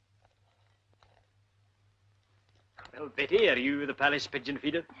 Well, Betty, are you the palace pigeon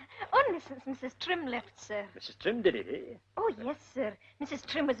feeder? Only since Mrs. Trim left, sir. Mrs. Trim did it, eh? Oh, yes, sir. Mrs.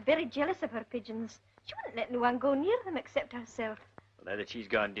 Trim was very jealous of her pigeons. She wouldn't let anyone go near them except herself. Well, now that she's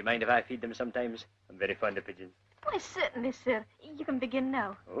gone, do you mind if I feed them sometimes? I'm very fond of pigeons. Why, certainly, sir. You can begin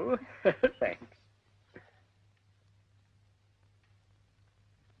now. Oh, thanks.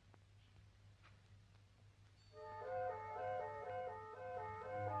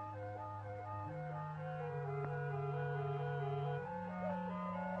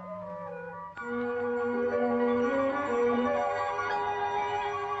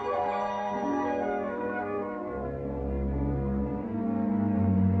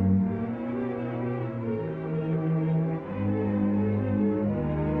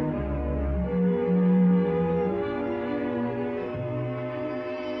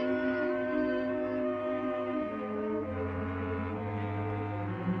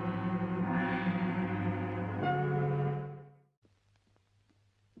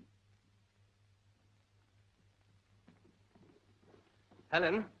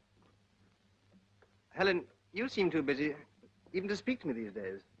 Helen? Helen, you seem too busy even to speak to me these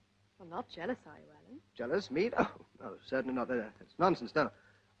days. Well, not jealous, are you, Alan? Jealous? Me? Oh, no, certainly not. It's nonsense, no.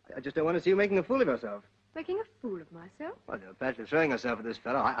 I just don't want to see you making a fool of yourself. Making a fool of myself? Well, you're practically throwing yourself at this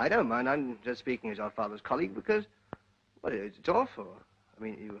fellow. I don't mind. I'm just speaking as your father's colleague because, well, it's awful. I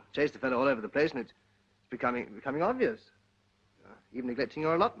mean, you chase the fellow all over the place and it's becoming obvious. Even neglecting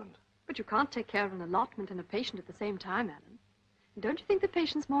your allotment. But you can't take care of an allotment and a patient at the same time, Alan. Don't you think the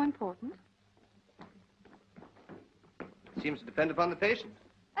patient's more important? It seems to depend upon the patient.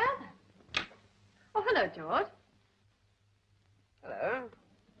 Alan! Oh, hello, George. Hello.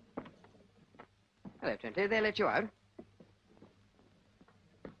 Hello, Trenty. They let you out?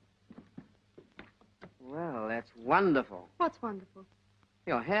 Well, that's wonderful. What's wonderful?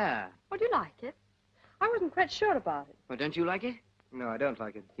 Your hair. Oh, do you like it? I wasn't quite sure about it. Well, don't you like it? No, I don't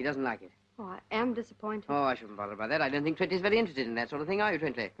like it. He doesn't like it. Oh, I am disappointed. Oh, I shouldn't bother about that. I don't think Trenty's very interested in that sort of thing, are you,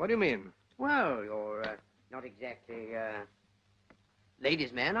 Trenty? What do you mean? Well, you're not exactly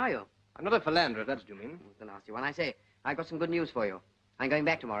ladies' man, are you? I'm not a philanderer, that's what you mean. It's the nasty one. I say, I've got some good news for you. I'm going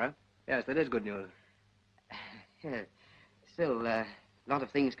back tomorrow. Yes, that is good news. Still, a lot of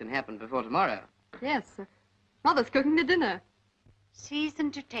things can happen before tomorrow. Yes, sir. Mother's cooking the dinner.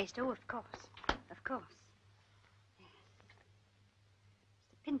 Seasoned to taste. Oh, of course. Of course. Yes.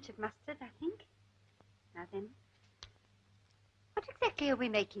 Just a pinch of mustard, I think. Now then. What exactly are we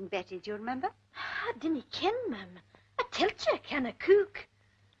making, Betty? Do you remember? I didn't ken, ma'am. I tell you I canna cook.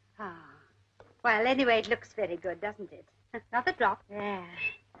 Ah. Well, anyway, it looks very good, doesn't it? Another drop. Yeah.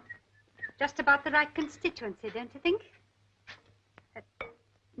 Just about the right constituency, don't you think?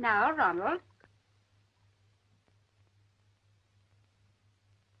 Now, Ronald.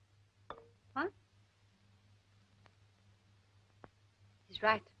 What? He's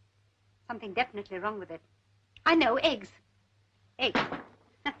right. Something definitely wrong with it. I know, eggs. Eggs.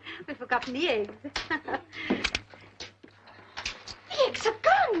 We've forgotten the eggs. The eggs are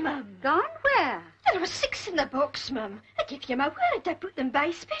gone, ma'am. Gone? Where? There were 6 in the box, ma'am. I give you my word, I put them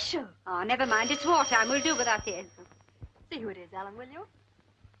by special. Oh, never mind. It's wartime. We'll do without the eggs. See who it is, Alan, will you?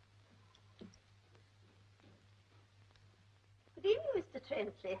 Good evening, Mr.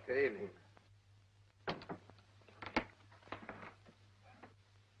 Trentley. Good evening.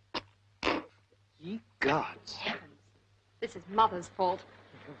 Ye gods. Heavens. This is Mother's fault.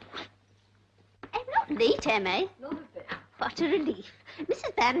 I'm not late, am I? Not a bit. What a relief.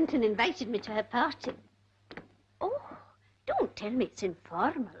 Mrs. Barrington invited me to her party. Oh, don't tell me it's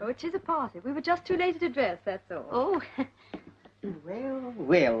informal. Oh, it is a party. We were just too late to dress, that's all. Oh.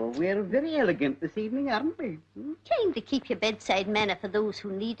 Well, we're very elegant this evening, aren't we? Trying to keep your bedside manner for those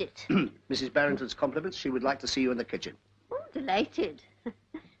who need it. Mrs. Barrington's compliments. She would like to see you in the kitchen. Oh, delighted.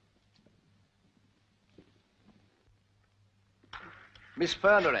 Miss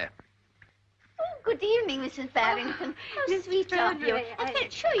Fernery. Oh, good evening, Mrs. Barrington. Oh, Sweet of you. Frederick, I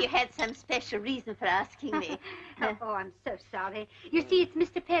felt sure you had some special reason for asking me. Oh, I'm so sorry. You see, it's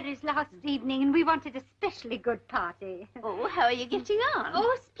Mr. Perry's last evening, and we wanted a specially good party. Oh, how are you getting on?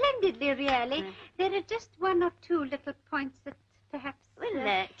 Oh, splendidly, really. There are just one or two little points that perhaps...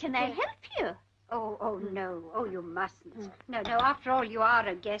 Well, can I help you? Oh, no. Oh, you mustn't. No, after all, you are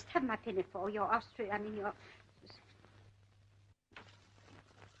a guest. Have my pinafore. You're Austrian. I mean, you're...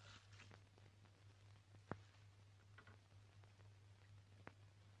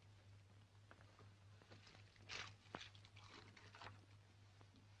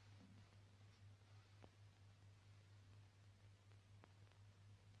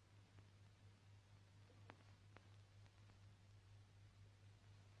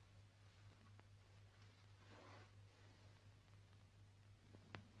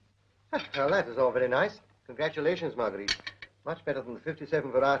 Well, that is all very nice. Congratulations, Marguerite. Much better than the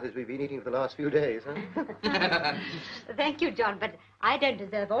 57 varieties we've been eating for the last few days, huh? Thank you, John, but I don't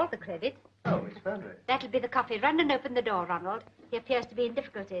deserve all the credit. Oh, Miss Flannery. That'll be the coffee. Run and open the door, Ronald. He appears to be in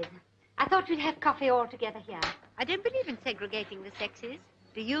difficulties. I thought we'd have coffee all together here. I don't believe in segregating the sexes.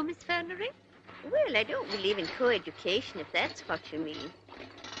 Do you, Miss Flannery? Well, I don't believe in co-education, if that's what you mean.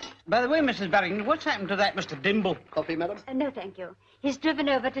 By the way, Mrs. Barrington, what's happened to that Mr. Dimble? Coffee, madam? No, thank you. He's driven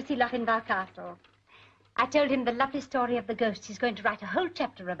over to see Lochinvar Castle. I told him the lovely story of the ghost. He's going to write a whole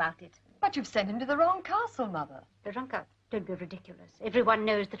chapter about it. But you've sent him to the wrong castle, Mother. The wrong castle? Don't be ridiculous. Everyone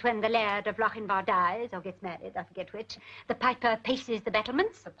knows that when the Laird of Lochinvar dies, or gets married, I forget which, the piper paces the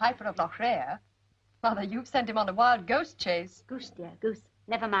battlements. The piper of Lochrair? Mother, you've sent him on a wild goose chase. Goose, dear, goose.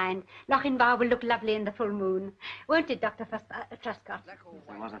 Never mind. Lochinvar will look lovely in the full moon. Won't it, Dr. Truscott?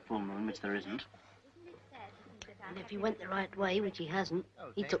 There was a full moon, which there isn't. And if he went the right way, which he hasn't,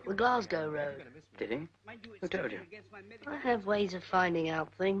 he took the Glasgow road. Did he? Who told you? I have ways of finding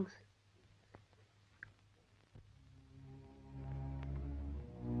out things.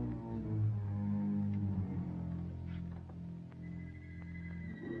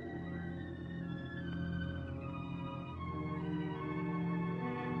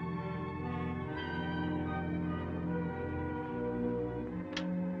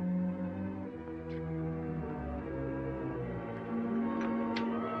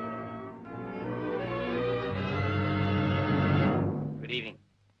 Good evening.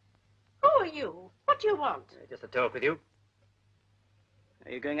 Who are you? What do you want? Just a talk with you.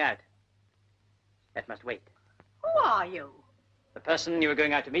 Are you going out? That must wait. Who are you? The person you were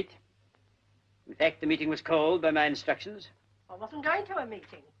going out to meet? In fact, the meeting was called by my instructions. I wasn't going to a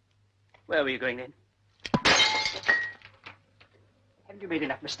meeting. Where were you going then? Haven't you made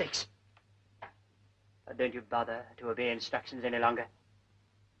enough mistakes? Or don't you bother to obey instructions any longer?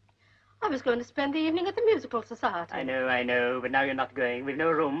 I was going to spend the evening at the Musical Society. I know, but now you're not going. We've no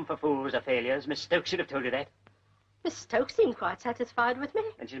room for fools or failures. Miss Stokes should have told you that. Miss Stokes seemed quite satisfied with me.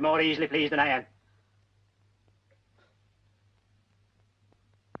 And she's more easily pleased than I am.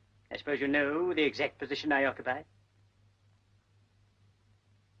 I suppose you know the exact position I occupy?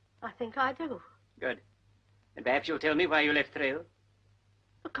 I think I do. Good. And perhaps you'll tell me why you left Thrale?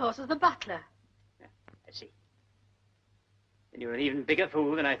 Because of the butler. I see. Then you're an even bigger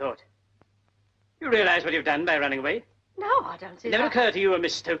fool than I thought. You realize what you've done by running away? No, I don't see It never that. occurred to you or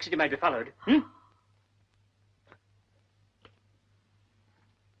Miss Stokes that you might be followed,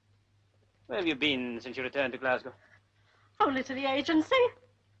 Where have you been since you returned to Glasgow? Only to the agency.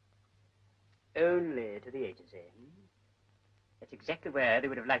 Only to the agency. That's exactly where they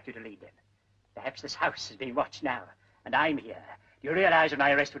would have liked you to lead them. Perhaps this house is being watched now, and I'm here. Do you realize what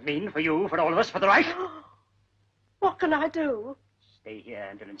my arrest would mean for you, for all of us, for the Reich? What can I do? Stay here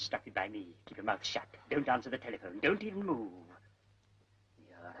until instructed by me. Keep your mouth shut. Don't answer the telephone. Don't even move.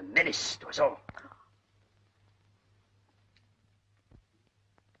 You're a menace to us all.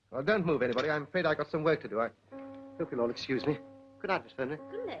 Well, don't move, anybody. I'm afraid I've got some work to do. I hope you'll all excuse me. Good night, Miss Fenley.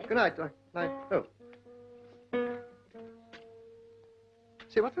 Good night. Good night. Night. Oh.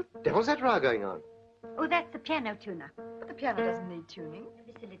 Say, what the devil's that row going on? Oh, that's the piano tuner. But the piano doesn't need tuning.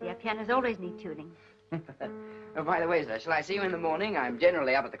 Listen, dear, pianos always need tuning. Oh, by the way, sir, shall I see you in the morning? I'm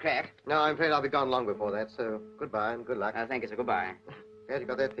generally up at the crack. No, I'm afraid I'll be gone long before that, so goodbye and good luck. Thank you, sir. Goodbye. Glad you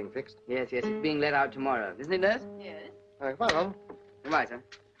got that thing fixed. Yes, it's being let out tomorrow. Isn't it, nurse? Yes. Goodbye, Ron. Goodbye, sir.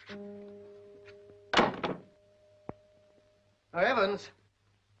 Oh, Evans.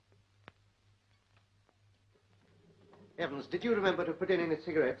 Evans, did you remember to put in any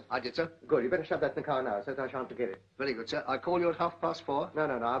cigarettes? I did, sir. Good. You better shove that in the car now, so that I shan't forget it. Very good, sir. I'll call you at 4:30. No.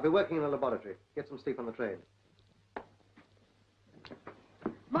 I'll be working in the laboratory. Get some sleep on the train.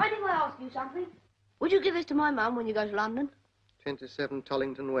 Mind if I ask you something? Would you give this to my mum when you go to London? 27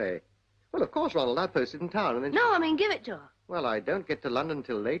 Tollington Way. Well, of course, Ronald. I'll post it in town and then... No, I mean give it to her. Well, I don't get to London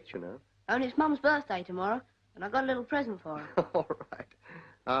till late, you know. Only it's Mum's birthday tomorrow, and I've got a little present for her. All right.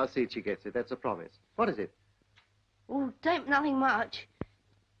 I'll see she gets it. That's a promise. What is it? Oh, it ain't nothing much.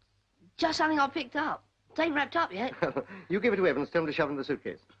 Just something I picked up. It ain't wrapped up yet. You give it to Evans. Tell him to shove it in the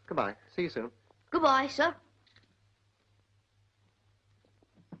suitcase. Goodbye. See you soon. Goodbye, sir.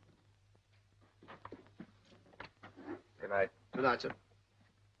 Good night. Good night, sir.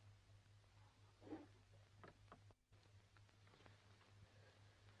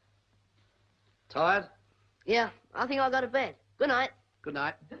 Tired? Yeah, I think I'll go to bed. Good night. Good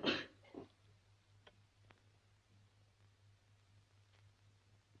night.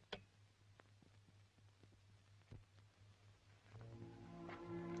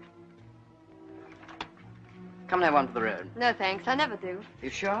 Come and have one for the road. No, thanks. I never do. You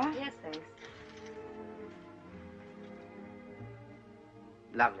sure? Yes, thanks.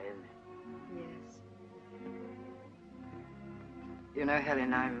 Lovely, isn't it? Yes. You know,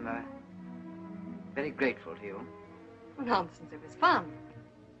 Helen, I'm very grateful to you. Nonsense. It was fun.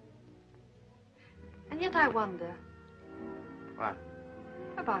 And yet I wonder What?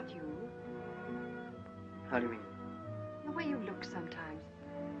 about you. How do you mean? The way you look sometimes.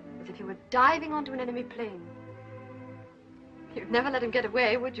 As if you were diving onto an enemy plane. You'd never let him get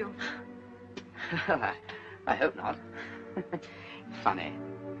away, would you? I hope not. Funny.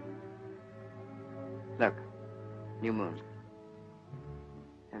 Look, new moon.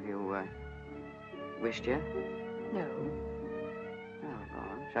 Have you, wished yet? No. Oh, go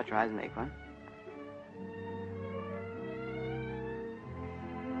on. Shut your eyes and make one.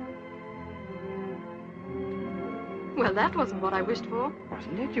 Well, that wasn't what I wished for.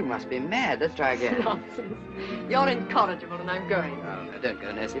 Wasn't it? You must be mad. Let's try again. Nonsense. You're incorrigible and I'm going. Oh, no, don't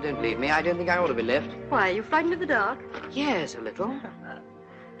go, Nessie. Don't leave me. I don't think I ought to be left. Why, are you frightened of the dark? Yes, a little.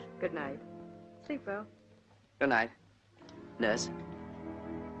 Good night. Sleep well. Good night. Nurse.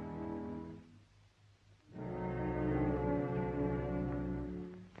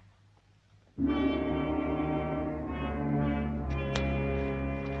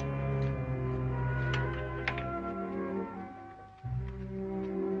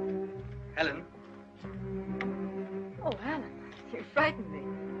 Helen? Oh, Alan, you frightened me.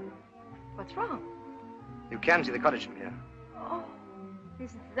 What's wrong? You can see the cottage from here. Oh,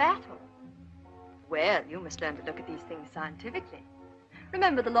 is that all? Well, you must learn to look at these things scientifically.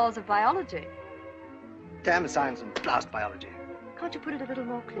 Remember the laws of biology. Damn science and blast biology. Can't you put it a little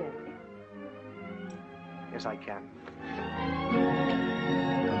more clearly? Yes, I can.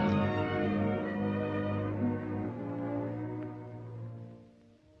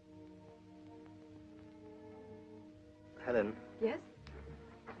 Helen. Yes?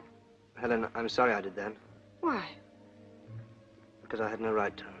 Helen, I'm sorry I did that. Why? Because I had no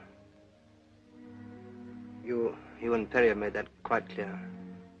right to. You and Perry have made that quite clear.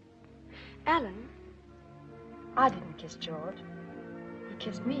 Alan, I didn't kiss George. He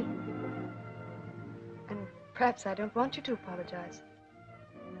kissed me. And perhaps I don't want you to apologize.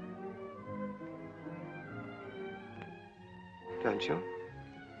 Don't you?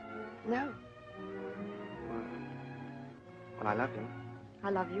 No. Well, I love you. I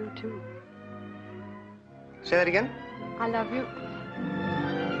love you, too. Say that again? I love you.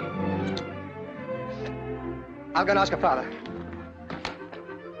 I'll go and ask her father.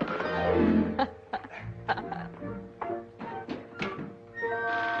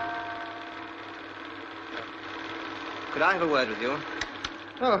 Could I have a word with you?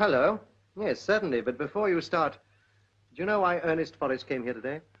 Oh, hello. Yes, certainly. But before you start, do you know why Ernest Forrest came here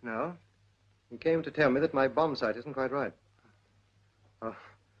today? No. He came to tell me that my bomb site isn't quite right. Oh.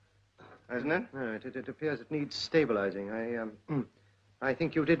 Isn't it? No, it appears it needs stabilizing. I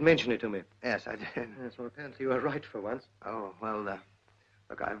think you did mention it to me. Yes, I did. Yes, well, apparently you were right for once. Oh, well, look,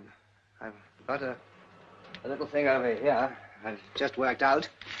 I've got a little thing over here. I've just worked out.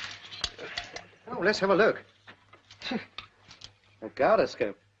 Oh, let's have a look. A garter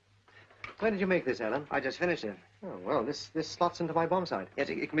scope. When did you make this, Alan? I just finished it. Oh, well, this slots into my bomb sight. Yes,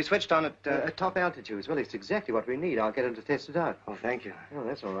 it can be switched on at top altitudes. Well, it's exactly what we need. I'll get him to test it out. Oh, thank you. Oh,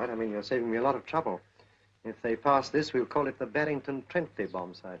 that's all right. I mean, you're saving me a lot of trouble. If they pass this, we'll call it the Barrington-Trentley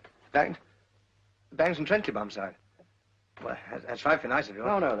bomb site. Barrington-Trentley bomb site? Well, that's frightfully nice of you.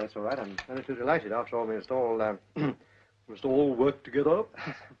 Oh, no, that's all right. I'm only too delighted. After all, we must all work together.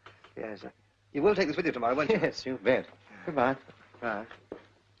 Yes. You will take this with you tomorrow, won't you? Yes, you bet. Goodbye. Bye.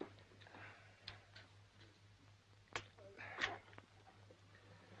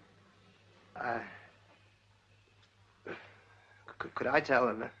 Could I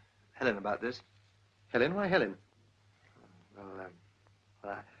tell Helen about this? Helen? Why Helen?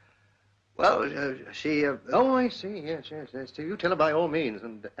 Well, Well, she... Oh, I see. Yes, yes, yes. You tell her by all means.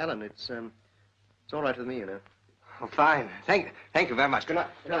 And, Alan, it's all right with me, you know. Oh, fine. Thank you very much. Good night.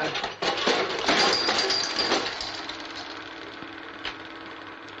 Good night.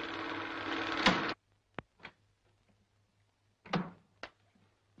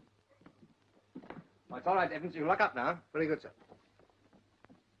 Well, it's all right, Evans. You can lock up now. Very good, sir.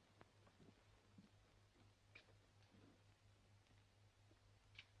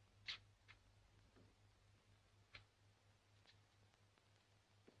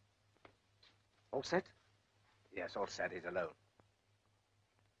 All set? Yes, all set. He's alone.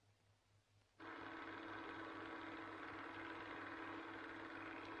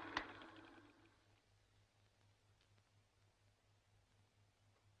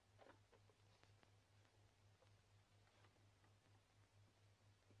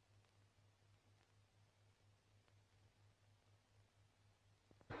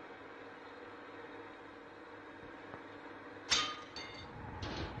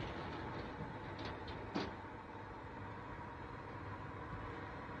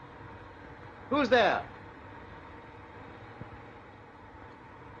 Who's there?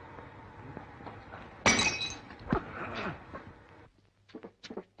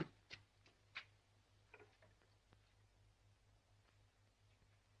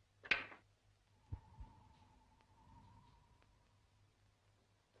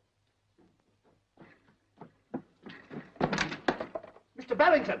 Mr.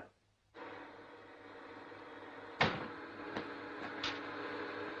 Barrington!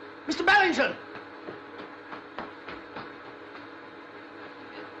 Mr. Barrington!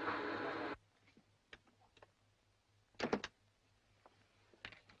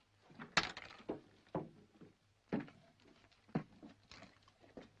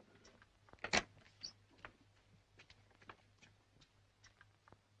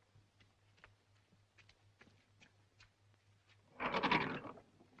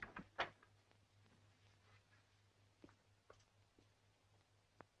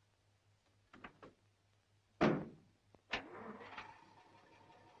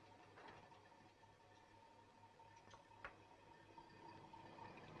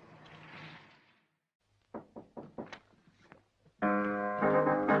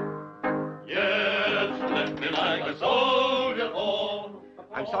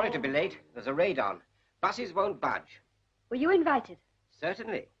 I'm sorry to be late. There's a raid on. Buses won't budge. Were you invited?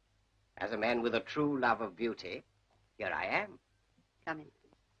 Certainly. As a man with a true love of beauty, here I am. Come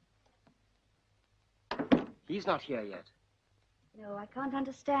in. He's not here yet. No, I can't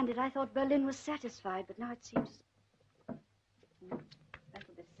understand it. I thought Berlin was satisfied, but now it seems...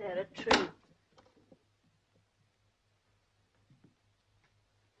 That'll be Sarah Trim.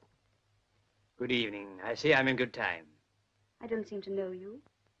 Good evening. I see I'm in good time. I don't seem to know you.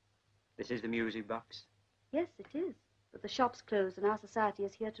 This is the music box, Yes, it is. But the shop's closed and our society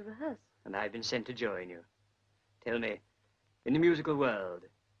is here to rehearse. and I've been sent to join you. Tell me, in the musical world,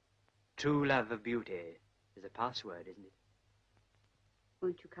 true love of beauty is a password, isn't it?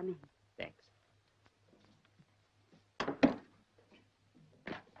 Won't you come in? Thanks.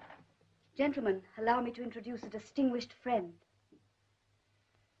 Gentlemen, allow me to introduce a distinguished friend.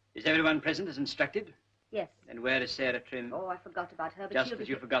 Is everyone present as instructed? Yes. And where is Sarah Trim? Oh, I forgot about her, but Just she'll as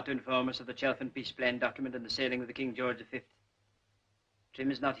be... you forgot to inform us of the Chelfin Peace Plan document and the sailing with the King George V.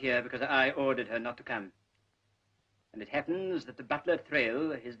 Trim is not here because I ordered her not to come. And it happens that the butler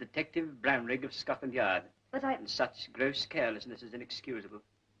Thrale is Detective Brownrigg of Scotland Yard. But I... And such gross carelessness is inexcusable.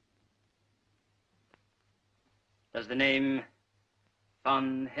 Does the name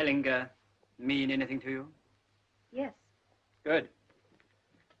von Hellinger mean anything to you? Yes. Good.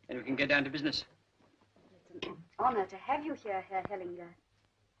 Then we can get down to business. It's an honor to have you here, Herr Hellinger.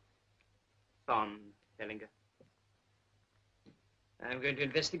 Von Hellinger. I'm going to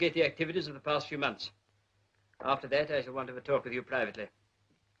investigate the activities of the past few months. After that, I shall want to have a talk with you privately.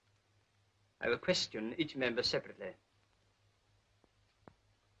 I will question each member separately.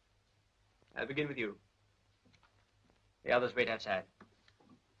 I'll begin with you. The others wait outside.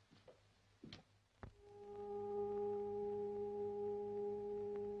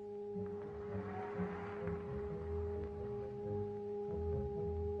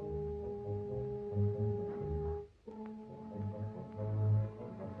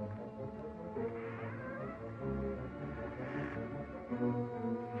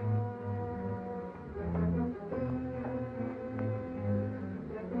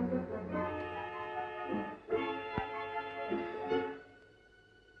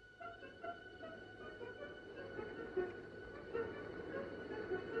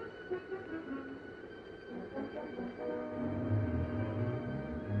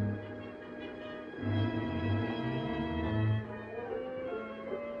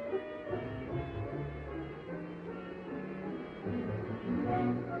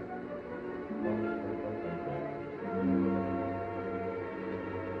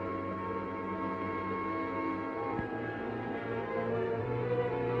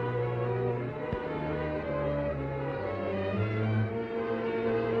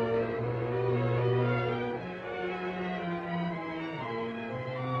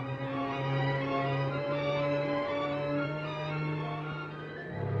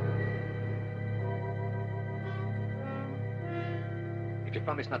 you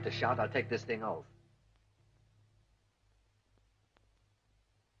promise not to shout, I'll take this thing off.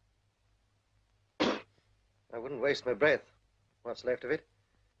 I wouldn't waste my breath. What's left of it?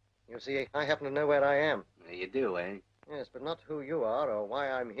 You see, I happen to know where I am. You do, eh? Yes, but not who you are, or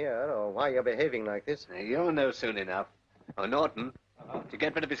why I'm here, or why you're behaving like this. You'll know soon enough. Oh, Norton, did you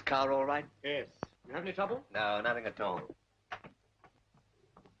get rid of his car all right? Yes. You have any trouble? No, nothing at all.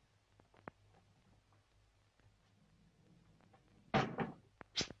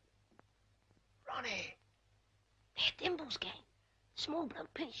 Ronnie! They're Dimble's gang. Small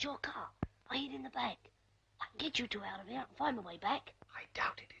bloke pinched your car. I hid in the back. I can get you two out of here and find my way back. I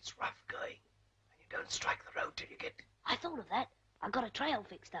doubt it. It's rough going. And you don't strike the road till you get... I thought of that. I got a trail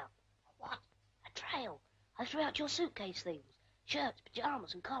fixed up. What? A trail. I threw out your suitcase things. Shirts,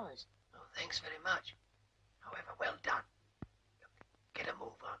 pajamas and collars. Oh, thanks very much. However, well done. Look, get a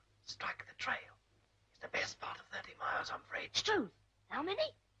move on. Strike the trail. It's the best part of 30 miles, I'm afraid. It's true. How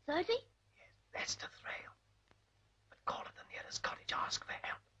many? 30? Yes, that's the trail. But call at the nearest cottage, ask for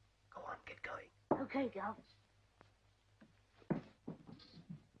help. Go on, get going. Okay, Gal.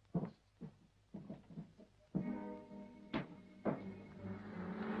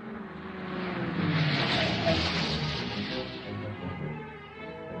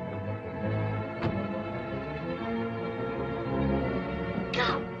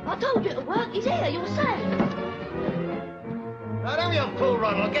 Gal, I told you to work. He's here. You're safe. Now, don't you fool,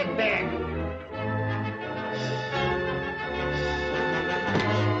 Ronald. Get back.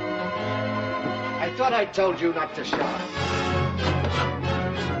 I thought I told you not to shout.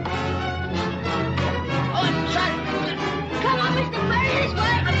 Oh, shut! Come on, Mr. Perry, this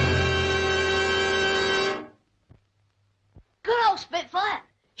way! Good old Spitfire.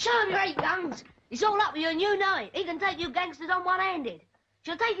 Show him your 8 guns. It's all up with you and you know it. He can take you gangsters on one-handed.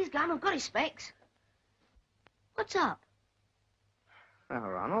 She'll take his gun. I've got his specs. What's up? Well,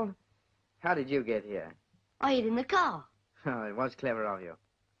 Ronald, how did you get here? I hid in the car. Oh, it was clever of you.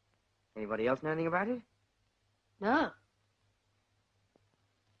 Anybody else know anything about it? No.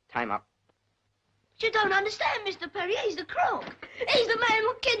 Time up. But you don't understand, Mr. Perry. He's the crook. He's the man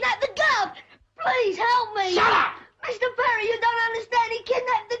who kidnapped the gov. Please help me. Shut up! Mr. Perry, you don't understand. He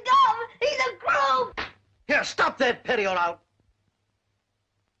kidnapped the gov. He's a crook. Here, stop that, Perry, or I'll...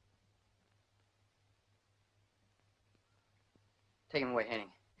 Take him away, Henning.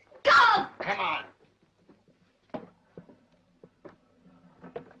 Gov! Come on.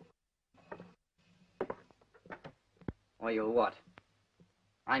 Or you'll what?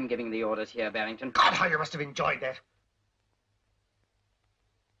 I'm giving the orders here, Barrington. God, how you must have enjoyed that.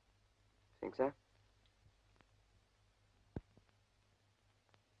 Think so?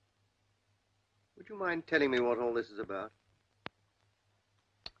 Would you mind telling me what all this is about?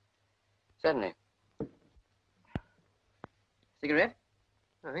 Certainly. Cigarette?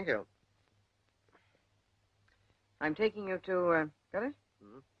 Oh, thank you. I'm taking you to, got it?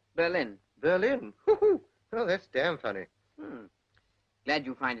 Berlin. Berlin? Hoo-hoo. Oh, that's damn funny. Glad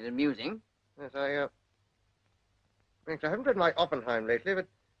you find it amusing. Yes, I haven't read my Oppenheim lately, but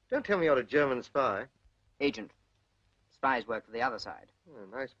don't tell me you're a German spy. Agent. Spies work for the other side.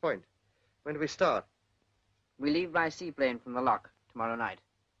 Oh, nice point. When do we start? We leave by seaplane from the lock tomorrow night.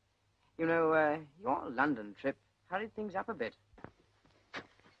 You know, your London trip hurried things up a bit.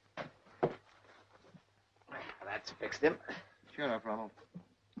 That's fixed him. Sure up, Ronald.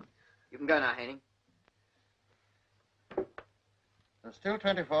 You can go now, Henning. There's still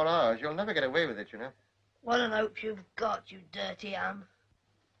 24 hours. You'll never get away with it, you know. What an hope you've got, you dirty hum.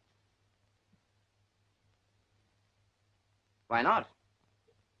 Why not?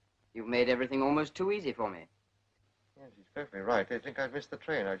 You've made everything almost too easy for me. Yes, he's perfectly right. They think I've missed the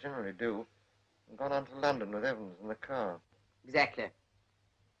train. I generally do. I've gone on to London with Evans in the car. Exactly.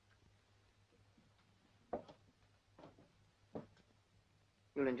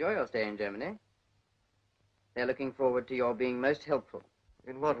 You'll enjoy your stay in Germany. They're looking forward to your being most helpful.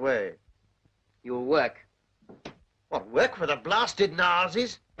 In what way? You'll work. What, work for the blasted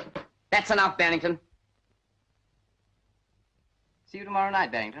Nazis? That's enough, Barrington. See you tomorrow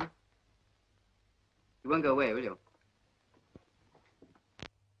night, Barrington. You won't go away, will you?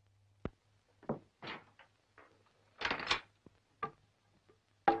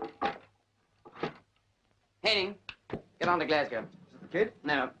 Henning, get on to Glasgow. Is it the kid?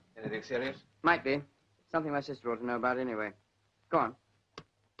 No. Anything serious? Might be. Something my sister ought to know about anyway. Go on.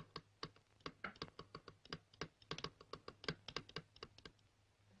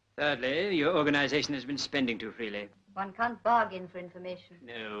 Thirdly, your organization has been spending too freely. One can't bargain for information.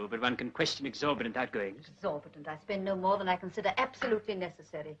 No, but one can question exorbitant outgoings. Exorbitant. I spend no more than I consider absolutely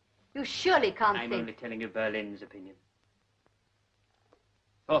necessary. You surely can't I'm think... only telling you Berlin's opinion.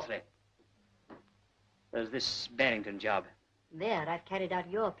 Fourthly, there's this Barrington job. There, I've carried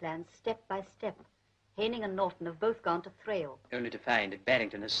out your plans step by step. Haining and Norton have both gone to Thrale. Only to find that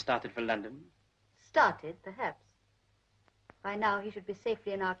Barrington has started for London. Started, perhaps. By now, he should be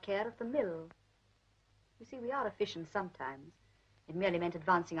safely in our care at the mill. You see, we are efficient sometimes. It merely meant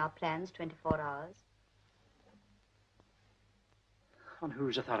advancing our plans 24 hours. On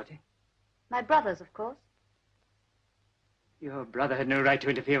whose authority? My brother's, of course. Your brother had no right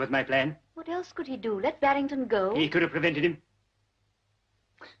to interfere with my plan. What else could he do? Let Barrington go? He could have prevented him.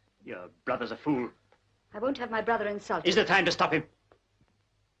 Your brother's a fool. I won't have my brother insulted. Is there time to stop him?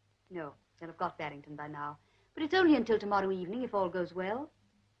 No, they'll have got Barrington by now. But it's only until tomorrow evening, if all goes well.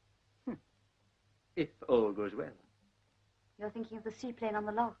 If all goes well. You're thinking of the seaplane on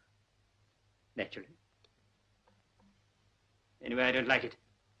the loch. Naturally. Anyway, I don't like it.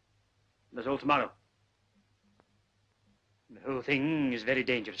 That's all tomorrow. The whole thing is very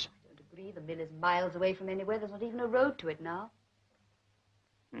dangerous. I don't agree. The mill is miles away from anywhere. There's not even a road to it now.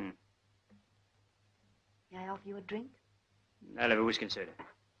 May I offer you a drink? I'll have a whiskey and soda.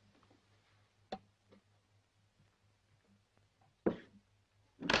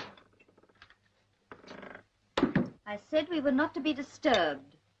 I said we were not to be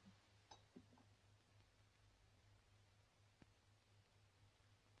disturbed.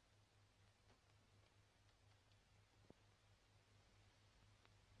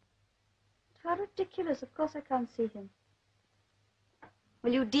 How ridiculous. Of course I can't see him.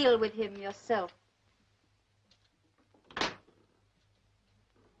 Will you deal with him yourself?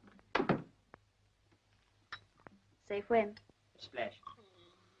 Safe when? Splash.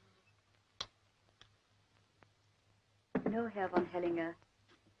 No, Herr von Hellinger.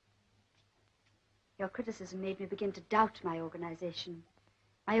 Your criticism made me begin to doubt my organization.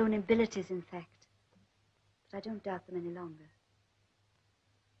 My own abilities, in fact. But I don't doubt them any longer.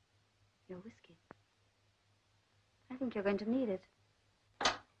 Your whiskey. I think you're going to need it.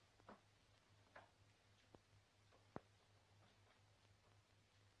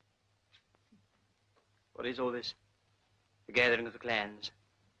 What is all this? The gathering of the clans.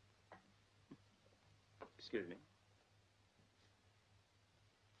 Excuse me.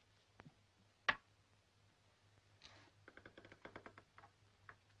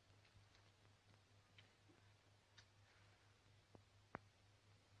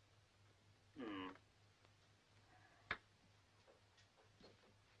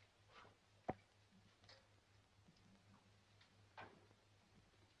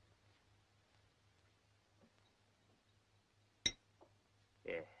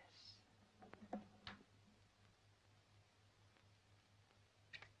 Yes.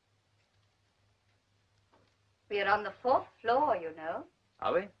 We are on the 4th floor, you know.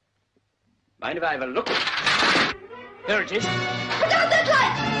 Are we? Mind if I have a look? There it is. Put out that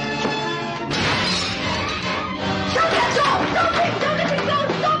light! Shut that door! Stop it! Don't let him go!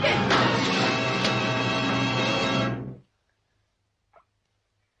 Stop it!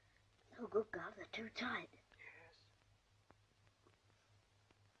 No good, Gov. They're too tight.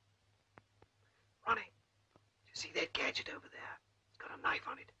 Ronnie, do you see that gadget over there? It's got a knife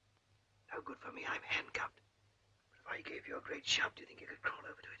on it. No good for me. I'm handcuffed. But if I gave you a great shove, do you think you could crawl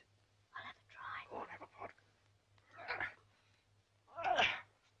over to it? I'll have a try. Go on, have a pot.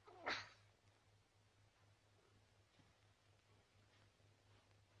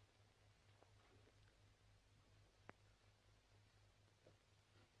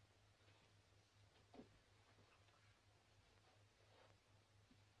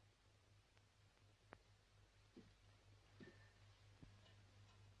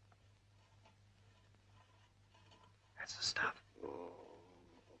 That's the stuff. Oh,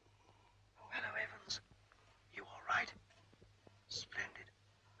 hello, Evans. You all right? Splendid.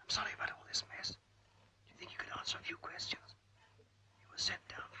 I'm sorry about all this mess. Do you think you could answer a few questions? You were sent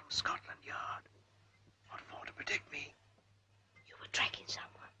down from Scotland Yard. What for? To protect me? You were tracking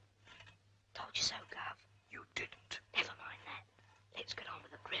someone. Told you so, Gov. You didn't. Never mind that. Let's get on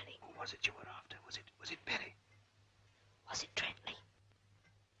with the grilling. Who was it you were after? Was it Perry? Was it Trentley?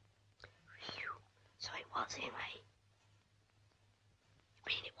 Phew. So it was him, eh?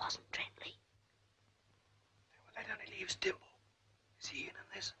 You mean it wasn't Trentley? Well, that only leaves Dimble. Is he in on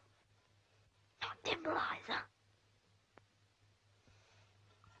this? Not Dimble either.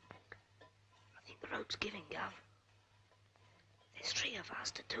 I think the rope's giving, Gov. There's 3 of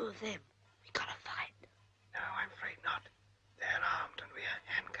us to 2 of them. We gotta fight. No, I'm afraid not. They're armed and we're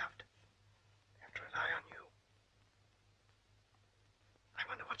handcuffed. They have to rely on you. I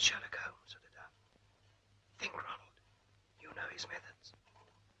wonder what Sherlock Holmes would have done. Think, Ronald. You know his methods.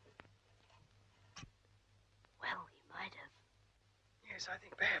 Well, he might have. Yes, I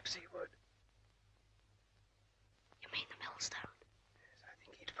think perhaps he would. You mean the millstone? Yes, I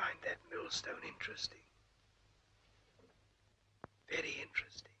think he'd find that millstone interesting. Very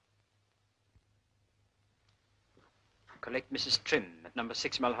interesting. Collect Mrs. Trim at number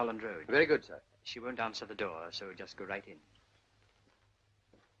 6 Mulholland Road. Very good, sir. She won't answer the door, so just go right in.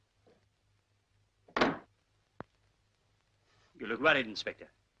 You look worried, Inspector.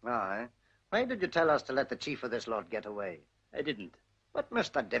 Aye. Why did you tell us to let the chief of this lot get away? I didn't. But,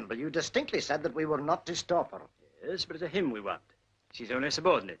 Mr. Dimble, you distinctly said that we were not to stop her. Yes, but it's a him we want. She's only a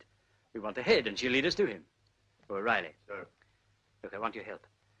subordinate. We want the head, and she'll lead us to him. Oh, Riley. Sir. Look, I want your help.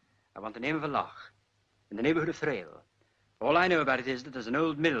 I want the name of a loch in the neighborhood of Thrale. All I know about it is that there's an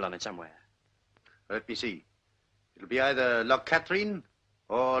old mill on it somewhere. Let me see. It'll be either Loch Catherine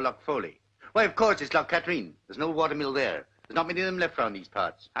or Loch Foley. Why, of course, it's Loch Catherine. There's no water mill there. There's not many of them left around these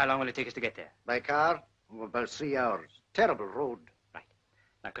parts. How long will it take us to get there? By car? Oh, about 3 hours. Terrible road. Right.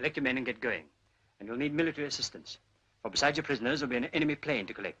 Now collect your men and get going. And you'll need military assistance. For besides your prisoners, there'll be an enemy plane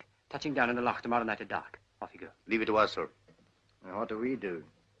to collect. Touching down in the loch tomorrow night at dark. Off you go. Leave it to us, sir. Now, what do we do?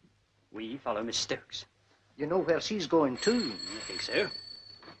 We follow Miss Stokes. You know where she's going to? I think so.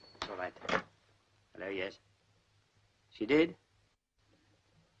 It's all right. Hello, yes. She did?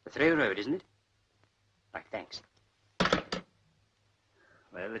 The Thrale Road, isn't it? Right, thanks.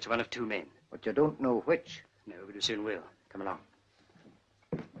 Well, it's one of 2 men. But you don't know which. No, but we soon will. Come along.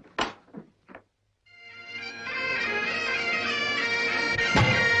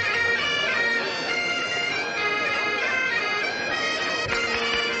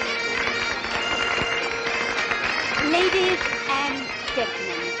 Ladies and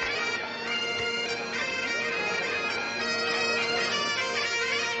gentlemen.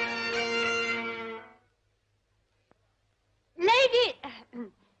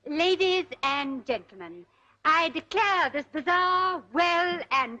 Ladies and gentlemen, I declare this bazaar well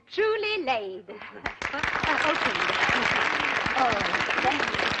and truly laid. Opened. Oh, thank you.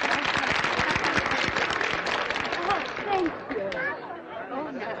 Oh, thank you. Oh,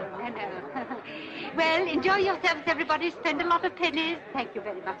 no. Well, enjoy yourselves, everybody. Spend a lot of pennies. Thank you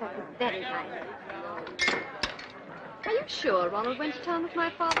very much. That was very nice. Are you sure Ronald went to town with my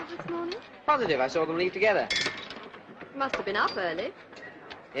father this morning? Positive, I saw them leave together. You must have been up early.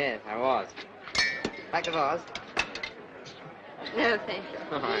 Yes, I was. Like the vase? No, thank you.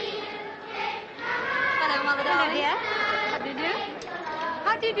 All right. Hello, Mother Hello, darling. dear. How do you do?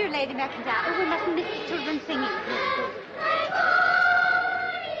 How do you do, Lady McIntyre? Oh, we mustn't miss the children singing.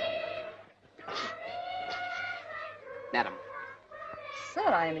 Madam. Sir,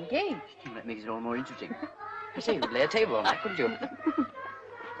 I am engaged. That makes it all more interesting. I say, you would lay a table on that, couldn't you?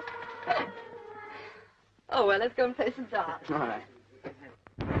 Oh, well, let's go and play some darts. All right.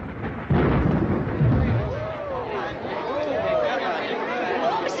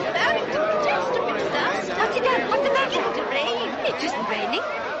 Oh, Mrs. Barrington, just a bit dust. How did that? What's the matter? Is it rain? It isn't raining.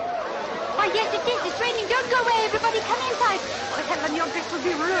 Why, yes, it is. It's raining. Don't go away. Everybody come inside. Oh, Helen, your dress will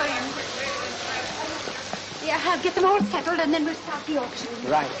be ruined. Yeah, I'll get them all settled, and then we'll start the auction.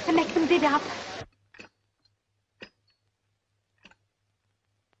 Right. And make them bid up.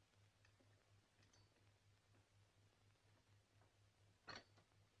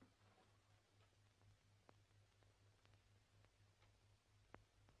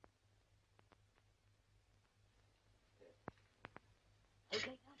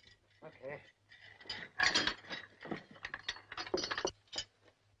 Okay. Okay.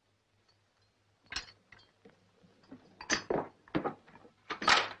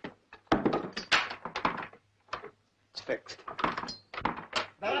 It's fixed.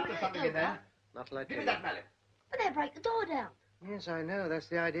 Now, there's something in there. Not till I tell you. mallet. But they break the door down. Yes, I know. That's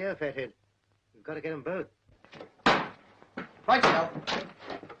the idea, Fathead. We've got to get them both. Right, Sal.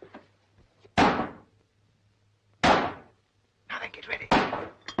 Now then, get ready.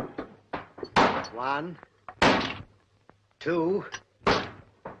 1, 2,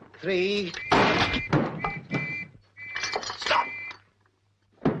 3. Stop!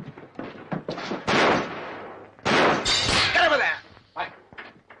 Get over there! Right.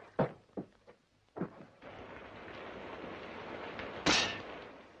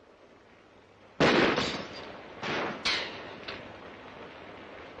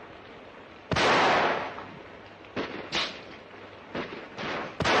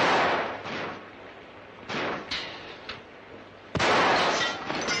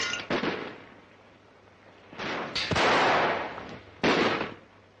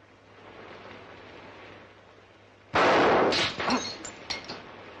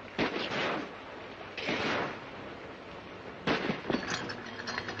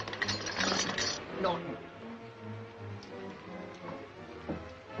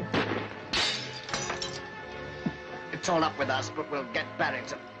 It's all up with us, but we'll get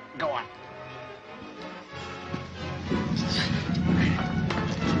Barrington. Go on.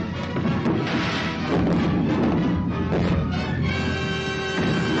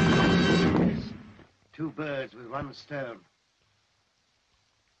 Two birds with one stone.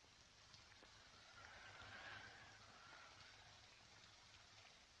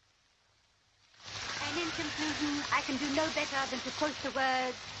 And in conclusion, I can do no better than to quote the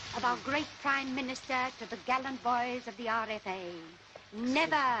words of our great Prime Minister to the gallant boys of the RFA.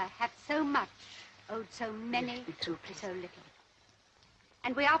 Never have so much owed so many to so little.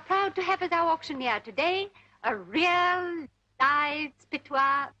 And we are proud to have as our auctioneer today a real live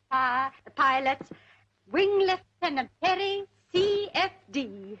Spitwa, the pilot, Wing Lieutenant Perry,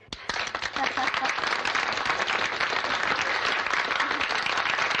 CFD.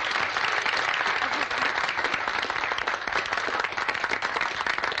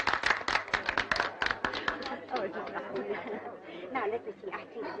 Now, let me see. I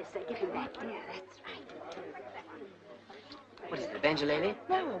think this. Give him that. Yeah, that's right. What is it, a banjolele?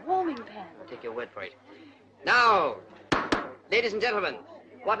 No, a warming pan. I'll take your word for it. Now, ladies and gentlemen,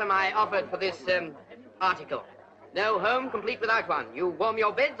 what am I offered for this article? No home complete without one. You warm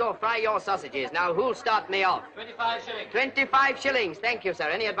your beds or fry your sausages. Now, who'll start me off? 25 shillings. 25 shillings. Thank you, sir.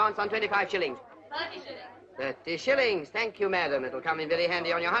 Any advance on 25 shillings? 30 shillings. 30 shillings. Thank you, madam. It'll come in very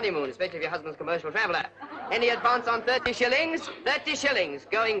handy on your honeymoon, especially if your husband's a commercial traveler. Any advance on 30 shillings? 30 shillings.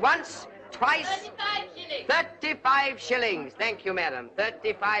 Going once, twice. 35 shillings. 35 shillings. Thank you, madam.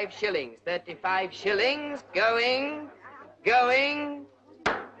 35 shillings. 35 shillings. Going.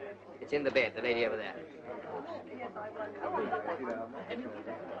 It's in the bed, the lady over there.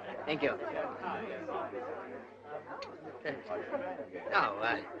 Thank you. Now,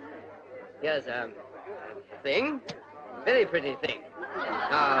 here's a thing. Very pretty thing.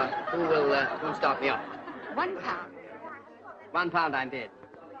 Who'll start me off? £1. £1 I'm bid.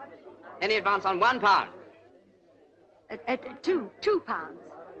 Any advance on £1? £2.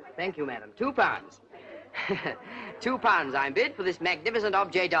 Thank you, madam. £2. £2 I'm bid for this magnificent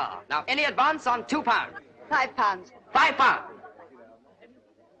objet d'art. Now, any advance on £2? £5. £5. £5.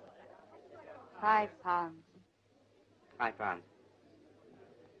 £5.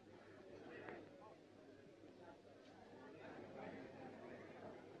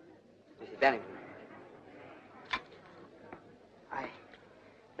 Mrs. Barrington.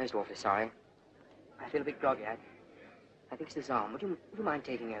 Most awfully sorry. I feel a bit groggy. I think it's this arm. Would you mind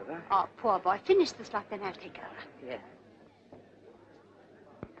taking over? Oh, poor boy. Finish the slot, then I'll take over. Yeah.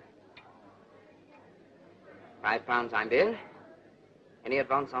 £5 I'm bid. Any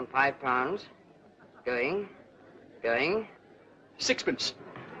advance on £5? Going. Sixpence.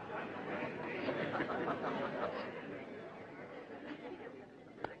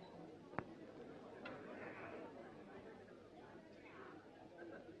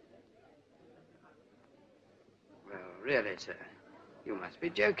 Well, really, sir, you must be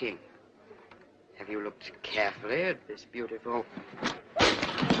joking. Have you looked carefully at this beautiful...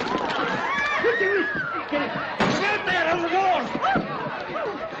 Get out there on the door!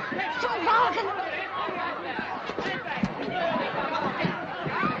 John Morgan!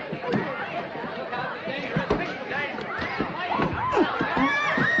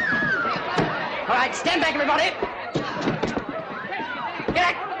 All right, stand back, everybody. Get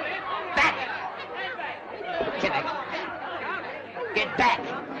back. Get back. Get back.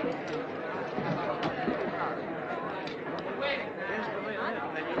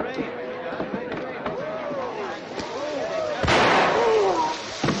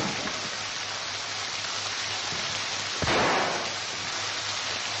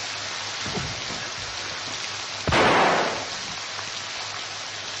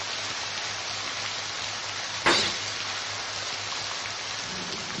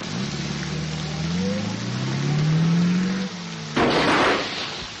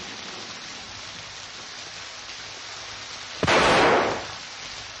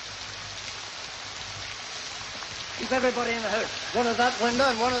 Keep everybody in the house. One at that window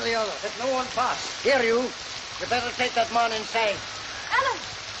and one at the other. Let no one pass. Here, you. You better take that man inside. Alan!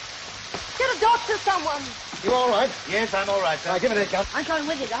 Get a doctor, someone. You all right? Yes, I'm all right, sir. Now, give me that gun. I'm going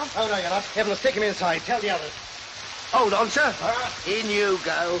with you, Dom. Oh, no, you're not. Evan, stick him inside. Tell the others. Hold on, sir. In you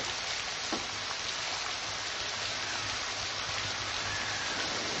go.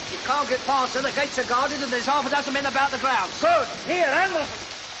 You can't get past her. The gates are guarded and there's half a dozen men about the grounds. Good. Here, Anderson.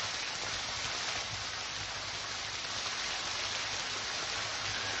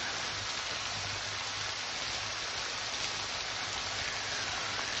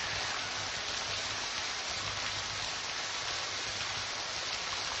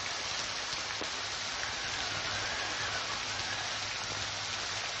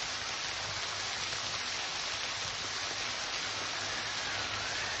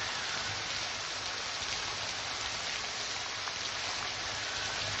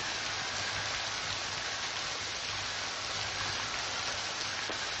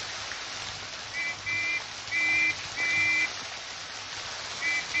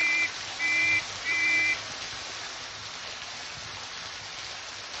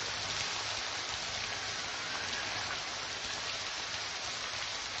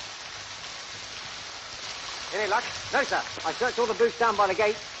 Any luck? No, sir. I searched all the booths down by the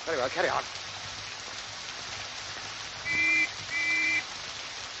gate. Very well, carry on.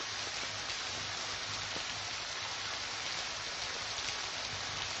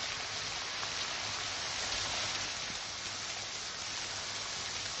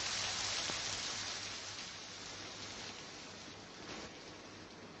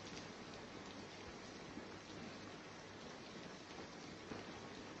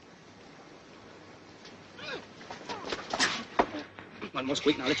 One more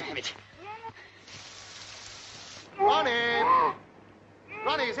squeak and I'll let you have it. Ronnie!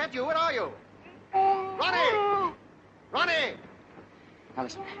 Ronnie, is that you? Where are you? Ronnie! Ronnie! Now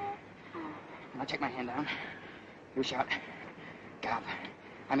listen. When I take my hand down, you shout, Gov,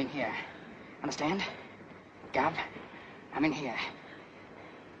 I'm in here. Understand? Gov, I'm in here.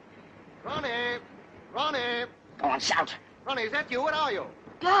 Ronnie! Ronnie! Go on, shout. Ronnie, is that you? Where are you?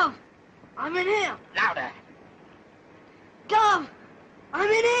 Gov, I'm in here. Louder. Gov, I'm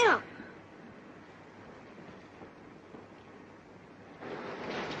in here.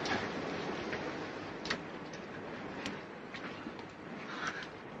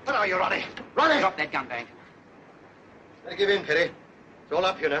 Where are you, Ronnie? Ronnie! Drop that gun, Barrington. Better give in, Kitty. It's all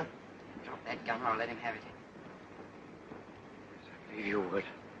up, you know. Drop that gun or I'll let him have it. You would.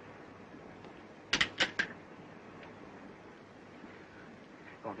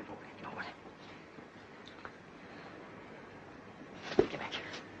 Go on, get forward. Get forward. Get back.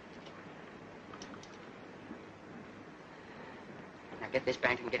 Now get this,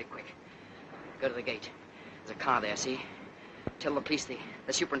 Barrington, get it quick. Go to the gate. There's a car there, see? Tell the police the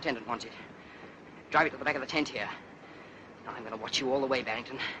superintendent wants it. Drive it to the back of the tent here. Now, I'm going to watch you all the way,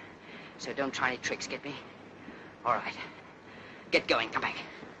 Barrington. So don't try any tricks, get me? All right. Get going. Come back.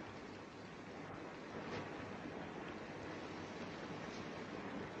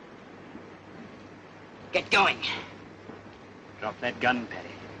 Get going. Drop that gun, Paddy.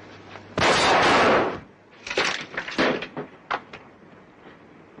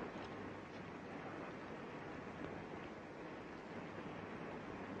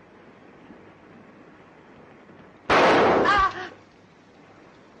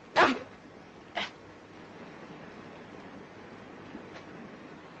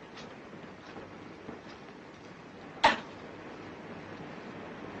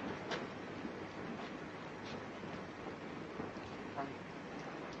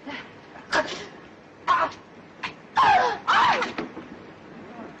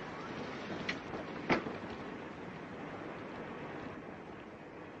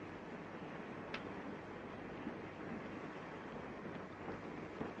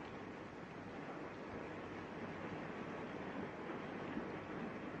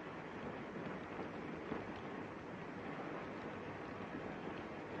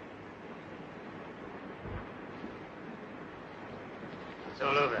 It's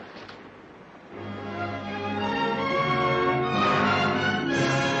all over.